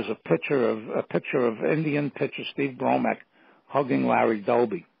 there's a picture of Indian pitcher Steve Bromek hugging Larry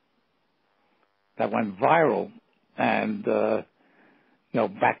Doby that went viral, and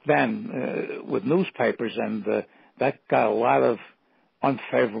back then with newspapers, and that got a lot of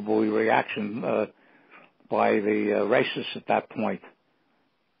unfavorable reaction by the racists at that point.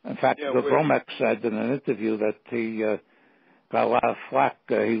 In fact, Bromek said in an interview that he got a lot of flack.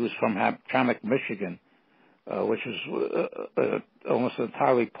 He was from Hamtramck, Michigan, which is almost an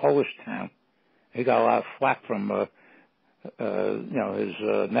entirely Polish town. He got a lot of flack from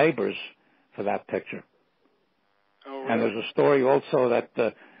his neighbors for that picture. Oh, really? And there's a story also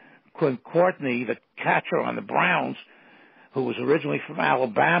that Quinn Courtney, the catcher on the Browns, who was originally from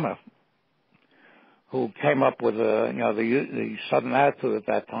Alabama, who came up with the Southern attitude at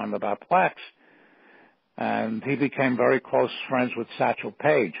that time about blacks, and he became very close friends with Satchel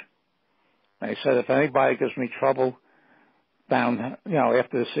Paige. And he said, if anybody gives me trouble down,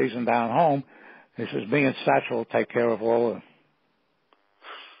 after the season down home, he says, me and Satchel will take care of all of them.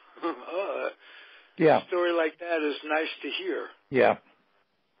 Yeah. A story like that is nice to hear. Yeah.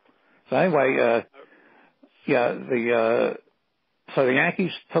 So anyway, so the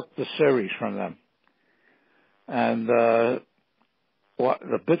Yankees took the series from them. And the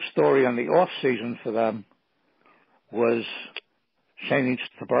big story on the off season for them was Shane's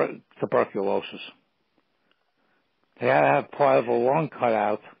tuberculosis. They had to have part of a lung cut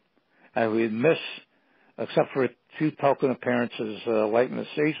out, and we'd miss, except for a few token appearances late in the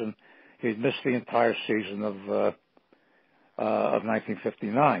season, he'd missed the entire season of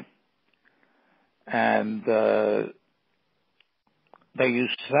 1959. And they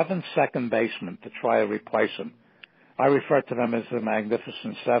used 7 second basemen to try to replace him. I refer to them as the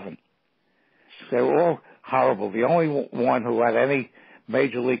Magnificent Seven. They were all horrible. The only one who had any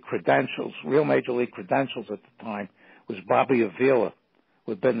major league credentials, real major league credentials at the time, was Bobby Avila,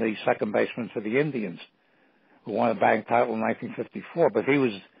 who had been the second baseman for the Indians, who won a batting title in 1954, but he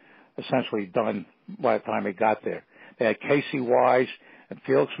was essentially done by the time he got there. They had Casey Wise and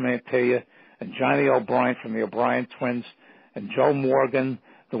Felix Mantilla and Johnny O'Brien from the O'Brien twins and Joe Morgan,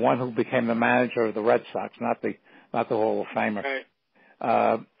 the one who became the manager of the Red Sox, not the Hall of Famer.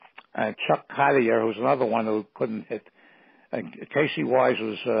 Right. And Chuck Cottier, who was another one who couldn't hit. And Casey Wise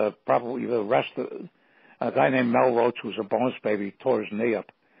was probably the rest of a guy named Mel Roach, who was a bonus baby, tore his knee up.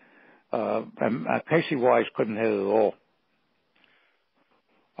 And Casey Wise couldn't hit at all.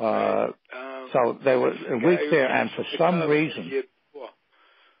 So they were a week there, and for some reason,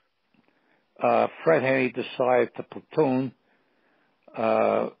 Fred Haney decided to platoon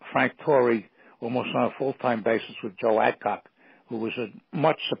Frank Torrey almost on a full-time basis with Joe Adcock, who was a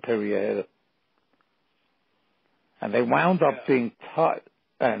much superior hitter. And they wound up being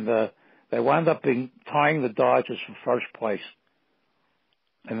tying the Dodgers for first place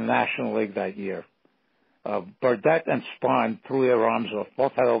in the National League that year. Burdette and Spahn threw their arms off.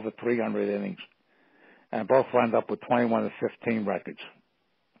 Both had over 300 innings, and both wound up with 21-15 records.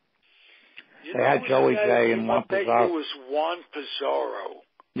 They had Joey J and Juan Pizarro. It was Juan Pizarro.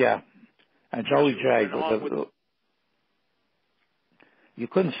 Yeah, and Joey J. You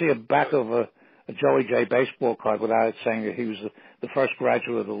couldn't see a back of a Joey J. baseball card without it saying that he was the first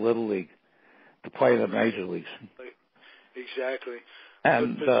graduate of the Little League to play in the major leagues. Exactly.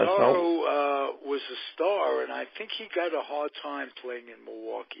 And but Pizarro was a star, and I think he got a hard time playing in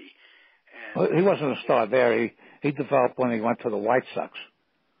Milwaukee. And he wasn't a star there. He developed when he went to the White Sox.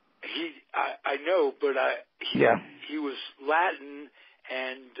 I know, but he was Latin,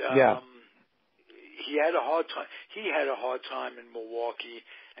 and he had a hard time. He had a hard time in Milwaukee,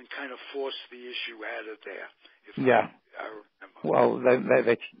 and kind of forced the issue out of there. I remember. Well,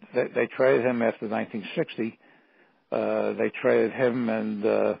 they traded him after 1960. They traded him and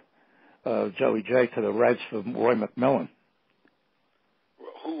Joey J to the Reds for Roy McMillan,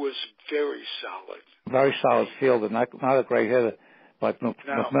 who was very solid. Very solid fielder, not a great hitter, but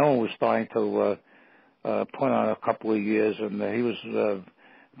McMillan was starting to put on a couple of years, and he was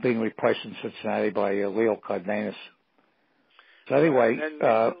being replaced in Cincinnati by Leo Cardenas. So anyway, and then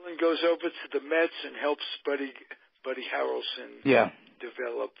McMillan goes over to the Mets and helps Buddy Harrelson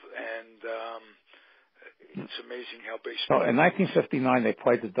develop, and it's amazing how baseball. So in 1959, they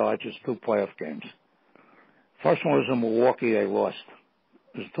played the Dodgers 2 playoff games. First one was in Milwaukee. They lost.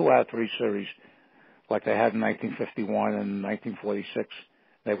 It was 2 out of 3 series, like they had in 1951 and 1946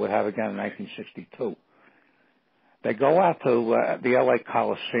 they would have again in 1962. They go out to the L.A.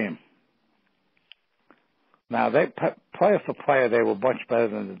 Coliseum. Now, player for player, they were much better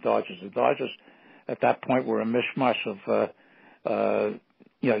than the Dodgers. The Dodgers, at that point, were a mishmash of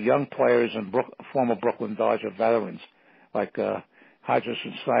young players and former Brooklyn Dodger veterans, like Hodges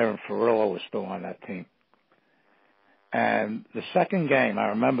and Sire and Ferrillo was still on that team. And the second game, I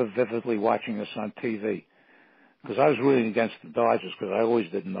remember vividly watching this on TV, because I was rooting against the Dodgers, because I always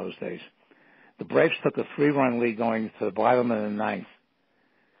did in those days. The Braves took a 3-run lead going to the bottom of the ninth.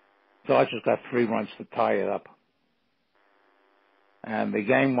 Dodgers got 3 runs to tie it up. And the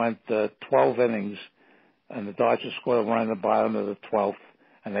game went 12 innings, and the Dodgers scored a run in the bottom of the 12th,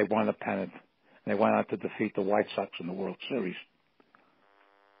 and they won the pennant. And they went on to defeat the White Sox in the World Series.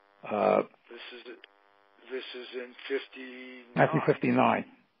 This is in 59. 1959.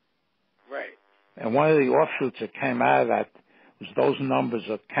 Right. And one of the offshoots that came out of that was those numbers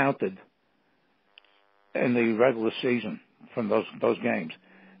are counted in the regular season from those games.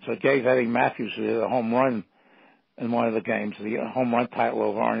 So it gave Eddie Matthews a home run in one of the games, the home run title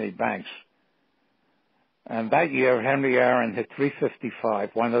over Ernie Banks. And that year, Henry Aaron hit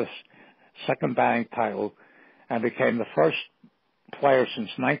 .355, won the second batting title, and became the first player since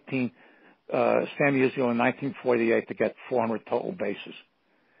Stan Musial in 1948 to get 400 total bases.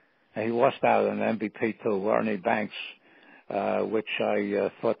 And he lost out on an MVP to Ernie Banks, which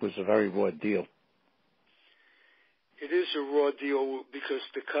I thought was a very raw deal. It is a raw deal because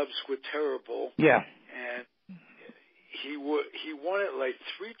the Cubs were terrible. Yeah. And he won it like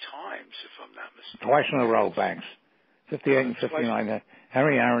 3 times, if I'm not mistaken. Twice in a row, Banks. 58 and 59.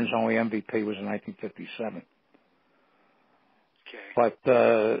 Henry Aaron's only MVP was in 1957. Okay. But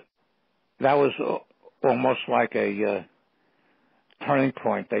that was almost like a turning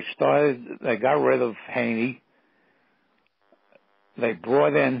point. They got rid of Haney. They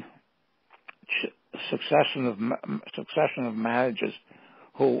brought in succession of managers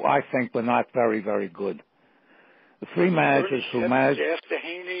who I think were not very, very good. The 3 managers who managed after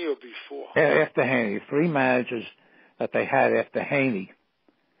Haney or before? After Haney. 3 managers that they had after Haney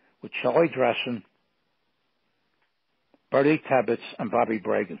were Charlie Dressen, Bertie Tebbetts, and Bobby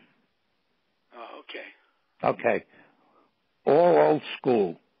Bragan. Oh, okay. Okay. All old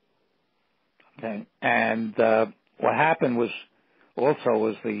school. Okay. And what happened was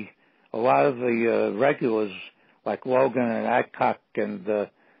a lot of the regulars like Logan and Adcock and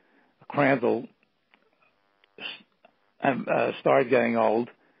Crandall started getting old.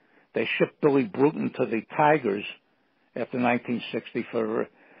 They shipped Billy Bruton to the Tigers after 1960 for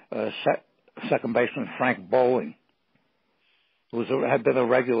second baseman Frank Bowling, who had been a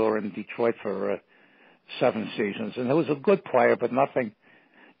regular in Detroit for 7 seasons, and he was a good player, but not on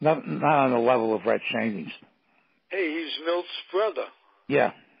the level of Red Shaney's. Hey, he's Milt's brother.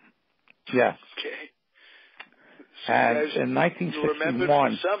 Yeah. Yeah. Okay. So and in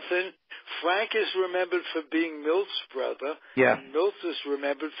 1961, something. Frank is remembered for being Milt's brother. Yeah. And Milt is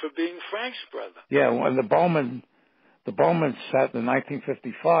remembered for being Frank's brother. Yeah. When the Bowman set in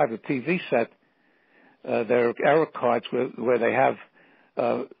 1955, the TV set, their error cards where they have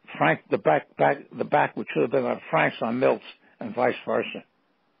Frank the back which should have been on Frank's on Milt's and vice versa.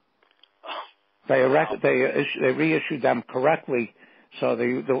 They reissued them correctly, so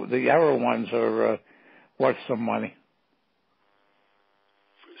the error ones are worth some money.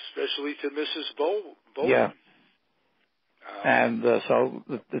 Especially to Mrs. Bowman. Yeah. And so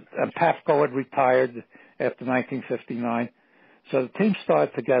Pafko had retired after 1959, so the team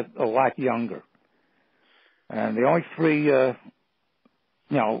started to get a lot younger. And the only 3,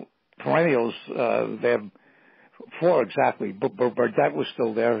 perennials, they have 4 exactly. Burdette was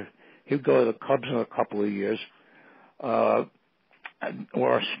still there. He'd go to the Cubs in a couple of years. Or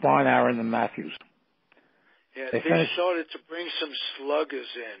Spahn, Aaron, and Matthews. Yeah, they started to bring some sluggers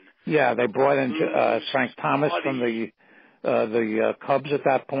in. Yeah, they brought in Frank Thomas from the Cubs at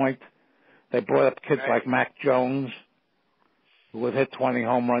that point. They brought up kids like Mac Jones, who would hit 20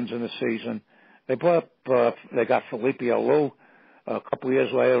 home runs in the season. They brought up, they got Felipe Alou a couple of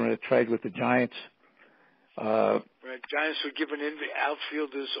years later in a trade with the Giants. Giants were giving in the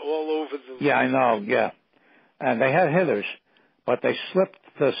outfielders all over the league. Yeah, I know, yeah. And they had hitters, but they slipped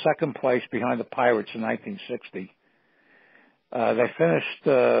to second place behind the Pirates in 1960. They finished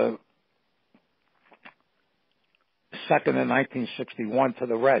second in 1961 to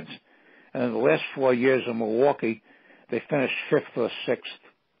the Reds. And in the last 4 years in Milwaukee, they finished 5th or 6th.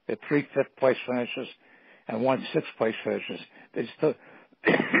 They had 3 fifth-place finishes and 1 sixth-place finishes. They still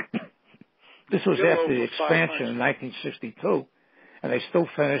this was after the expansion in 1962, and they still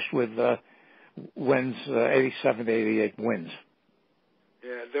finished with wins, 87 to 88 wins. Yeah,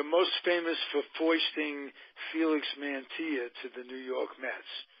 Yeah, they're most famous for foisting Felix Mantilla to the New York Mets.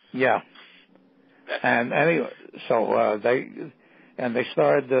 Yeah. And anyway, so they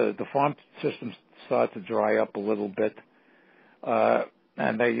started the farm system started to dry up a little bit,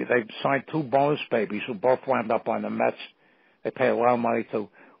 and they signed two bonus babies who both wound up on the Mets. They paid a lot of money to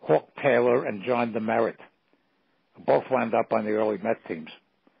Hawk Taylor and John DeMeritt, who both wound up on the early Met teams.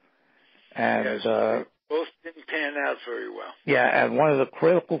 And yes, both didn't pan out very well. Yeah, and one of the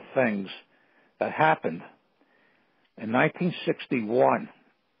critical things that happened in 1961.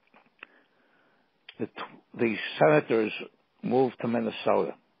 The Senators moved to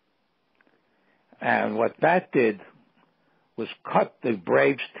Minnesota. And what that did was cut the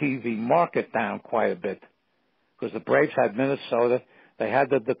Braves TV market down quite a bit. Because the Braves had Minnesota, they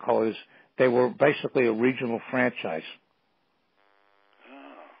had the Dakotas, they were basically a regional franchise.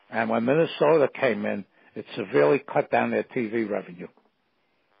 And when Minnesota came in, it severely cut down their TV revenue.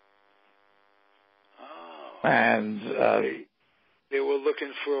 And they were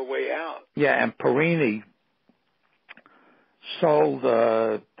looking for a way out. Yeah, and Perini sold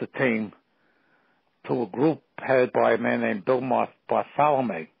the team to a group headed by a man named Bill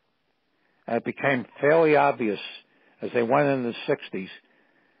Bartholomew. And it became fairly obvious as they went into the 60s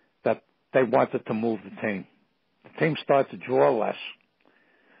that they wanted to move the team. The team started to draw less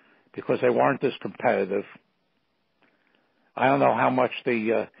because they weren't as competitive. I don't know how much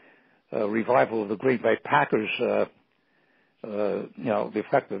the revival of the Green Bay Packers the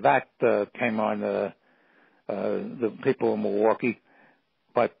effect of that came on the people in Milwaukee,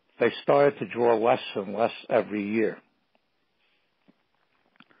 but they started to draw less and less every year.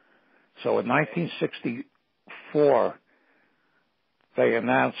 So in 1964, they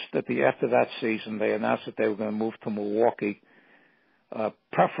announced after that season, they announced that they were going to move to Milwaukee,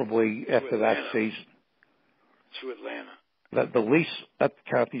 preferably after that season. To Atlanta. That the lease at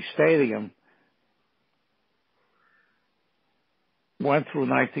County Stadium went through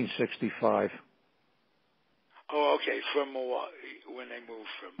 1965. Oh, okay, from Milwaukee, when they moved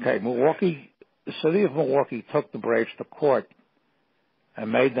from... Okay, Milwaukee, the city of Milwaukee took the Braves to court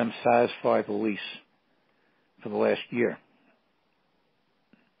and made them satisfy the lease for the last year,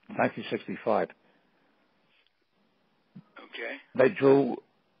 1965. Okay. They drew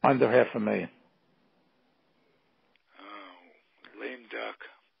under $500,000. Oh, lame duck.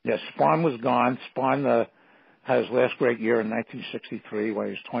 Yes, Spahn was gone. Spahn had his last great year in 1963 when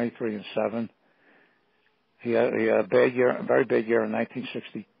he was 23-7. He had a bad year, a very big year in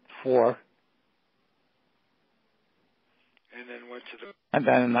 1964. And then went to the... And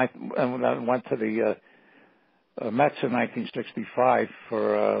then went to the Mets in 1965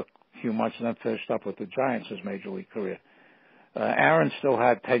 for a few months and then finished up with the Giants his major league career. Aaron still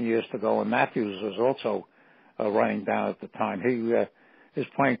had 10 years to go, and Matthews was also running down at the time. His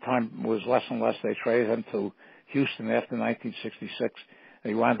playing time was less and less. They traded him to Houston after 1966,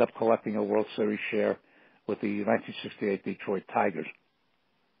 and he wound up collecting a World Series share with the 1968 Detroit Tigers.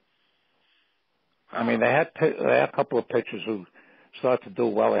 I mean, they had a couple of pitchers who started to do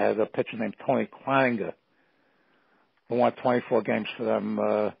well. They had a pitcher named Tony Cloninger, who won 24 games for them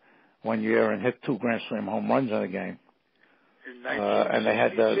one year and hit 2 Grand Slam home runs in a game. And they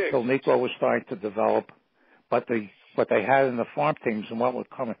had Phil Niekro was starting to develop, but what they had in the farm teams and what was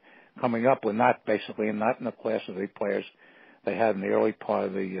coming up were not in the class of the players they had in the early part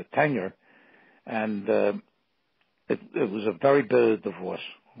of the tenure, and it was a very bitter divorce.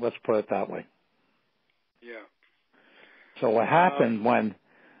 Let's put it that way. Yeah. So what happened when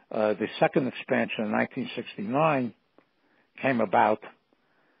the second expansion in 1969 came about,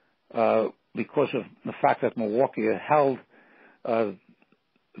 because of the fact that Milwaukee had held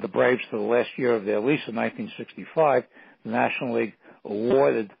the Braves to the last year of their lease in 1965, the National League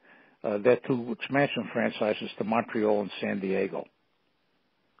awarded their 2 expansion franchises to Montreal and San Diego.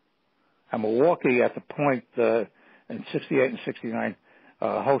 And Milwaukee, at the point in 68 and 69,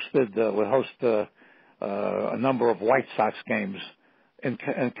 would host a number of White Sox games in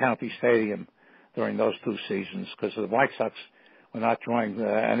County Stadium during those 2 seasons, because the White Sox were not drawing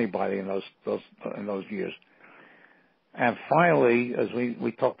anybody in those years. And finally, as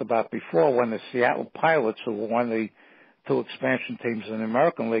we talked about before, when the Seattle Pilots, who were one of the 2 expansion teams in the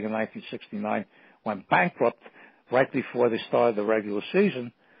American League in 1969, went bankrupt right before they started the regular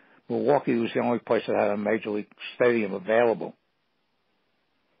season, Milwaukee was the only place that had a major league stadium available.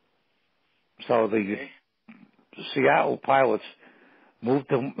 So the Seattle Pilots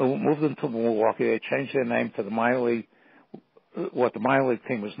moved into Milwaukee. They changed their name to the minor league, what the minor league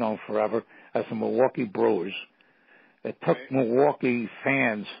team was known forever as the Milwaukee Brewers. It took Milwaukee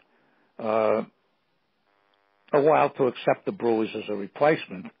fans a while to accept the Brewers as a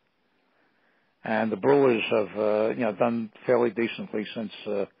replacement. And the Brewers have, done fairly decently since,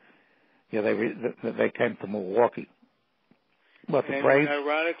 they came to Milwaukee. But the Braves,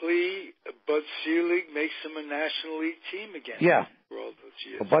 ironically, Bud Selig makes them a National League team again. Yeah. For all those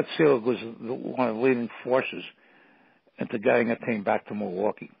years. Well, Bud Selig was one of the leading forces into getting a team back to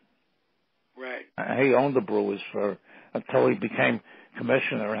Milwaukee. Right. He owned the Brewers until he became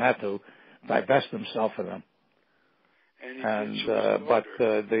commissioner and had to divest himself of them. But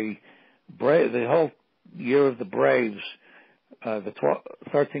the whole year of the Braves, the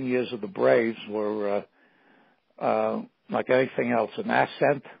 13 years of the Braves were like anything else, an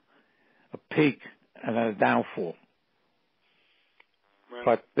ascent, a peak, and then a downfall. Right.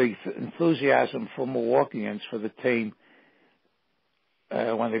 But the enthusiasm for Milwaukeeans for the team,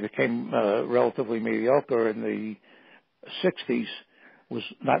 when they became relatively mediocre in the 60s, was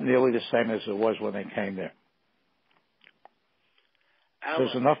not nearly the same as it was when they came there.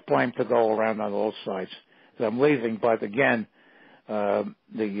 There's enough blame to go around on all sides. I'm leaving, but again,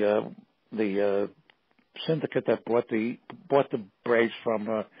 the syndicate that bought the Braves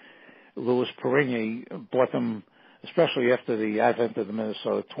from Louis Perigny bought them, especially after the advent of the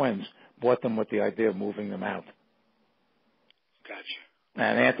Minnesota Twins, bought them with the idea of moving them out. Gotcha.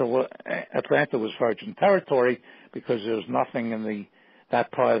 And Atlanta was virgin territory because there was nothing in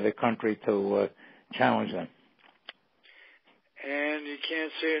that part of the country to challenge them. And you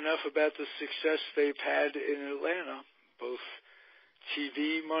can't say enough about the success they've had in Atlanta, both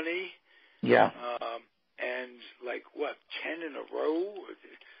TV money, yeah, and 10 in a row,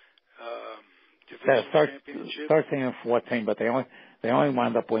 yeah, division championship. 13 and 14, but they only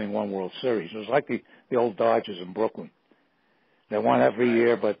wound up winning one World Series. It was like the old Dodgers in Brooklyn. They won every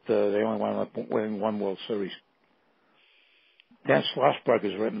year, but they only wound up winning one World Series. Dan Schlossberg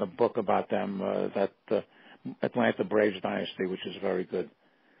has written a book about them, that Atlanta Braves dynasty, which is very good.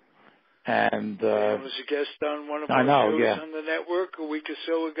 And Dan was a guest on one of our shows on the network a week or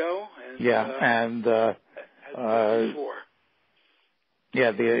so ago. And, the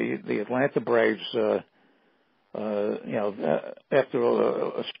Atlanta Braves, after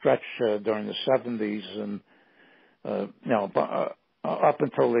a stretch during the 70s and up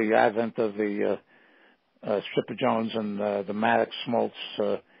until the advent of the Chipper Jones and the Maddox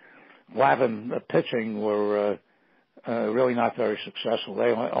Smoltz Glavine pitching were really not very successful.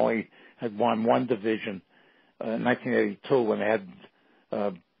 They only had won one division in 1982 when they had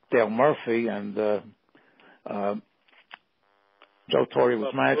Dale Murphy and Joe Torre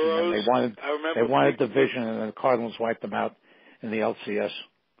was managing them. They won a division, and the Cardinals wiped them out in the LCS.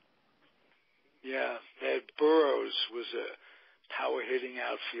 Yeah, that Burroughs was a power-hitting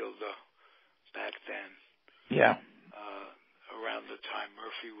outfielder back then. Yeah. Around the time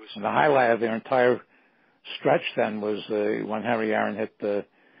Murphy was... And the highlight of their entire stretch then was when Harry Aaron hit the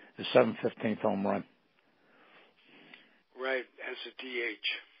 715th home run. Right, as a DH.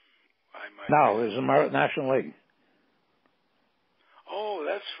 No, it was the National League. Oh,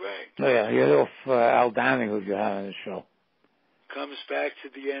 that's right. Yeah, you hit off Al Downing, who you had on the show. Comes back to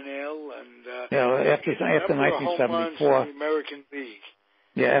the NL and... after 1974... the American League.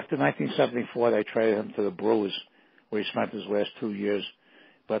 Yeah, after 1974, they traded him to the Brewers, where he spent his last 2 years.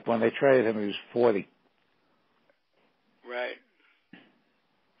 But when they traded him, he was 40. Right.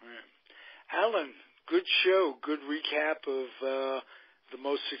 Alan, good show, good recap of the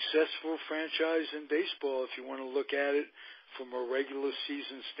most successful franchise in baseball, if you want to look at it from a regular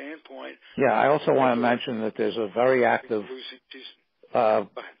season standpoint. Yeah, I also want to mention that there's a very active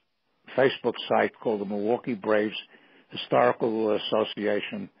Facebook site called the Milwaukee Braves Historical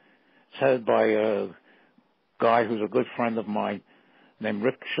Association. It's headed by a guy who's a good friend of mine named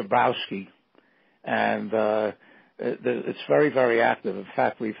Rick Schabowski, and it's very, very active. In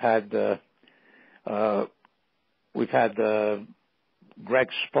fact, we've had Greg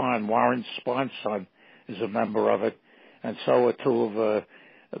Spahn, Warren Spahn's son, is a member of it, and so are two of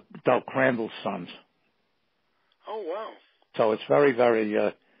Del Crandall's sons. Oh wow! So it's very, very,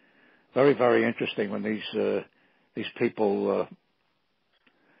 very, very interesting when these people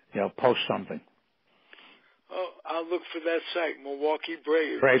post something. Oh, I'll look for that site, Milwaukee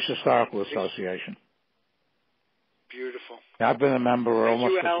Braves. Braves Historical Association. Beautiful. I've been a member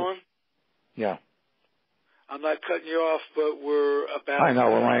almost. Thank you, Alan. Yeah. I'm not cutting you off, but we're about... I know,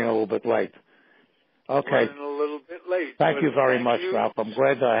 we're running a little bit late. Okay. Running a little bit late. Thank you very much, Ralph. I'm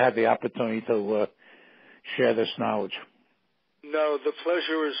glad that I had the opportunity to share this knowledge. No, the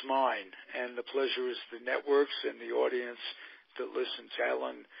pleasure is mine, and the pleasure is the networks and the audience that listens.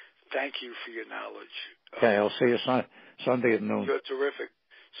 Alan, thank you for your knowledge. Okay, I'll see you Sunday at noon. You're terrific.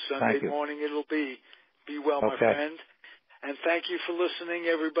 Sunday morning it'll be. Be well, my friend. And thank you for listening,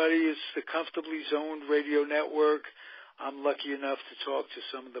 everybody. It's the Comfortably Zoned Radio Network. I'm lucky enough to talk to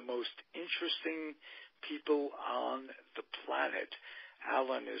some of the most interesting people on the planet.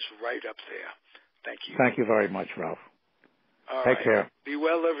 Alan is right up there. Thank you. Thank you very much, Ralph. All Take right. care. Be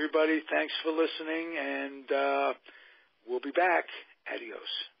well, everybody. Thanks for listening, and we'll be back. Adios.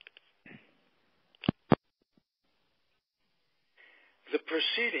 The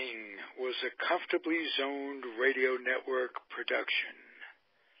proceeding was a Comfortably Zoned Radio Network production.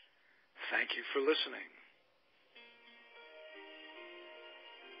 Thank you for listening.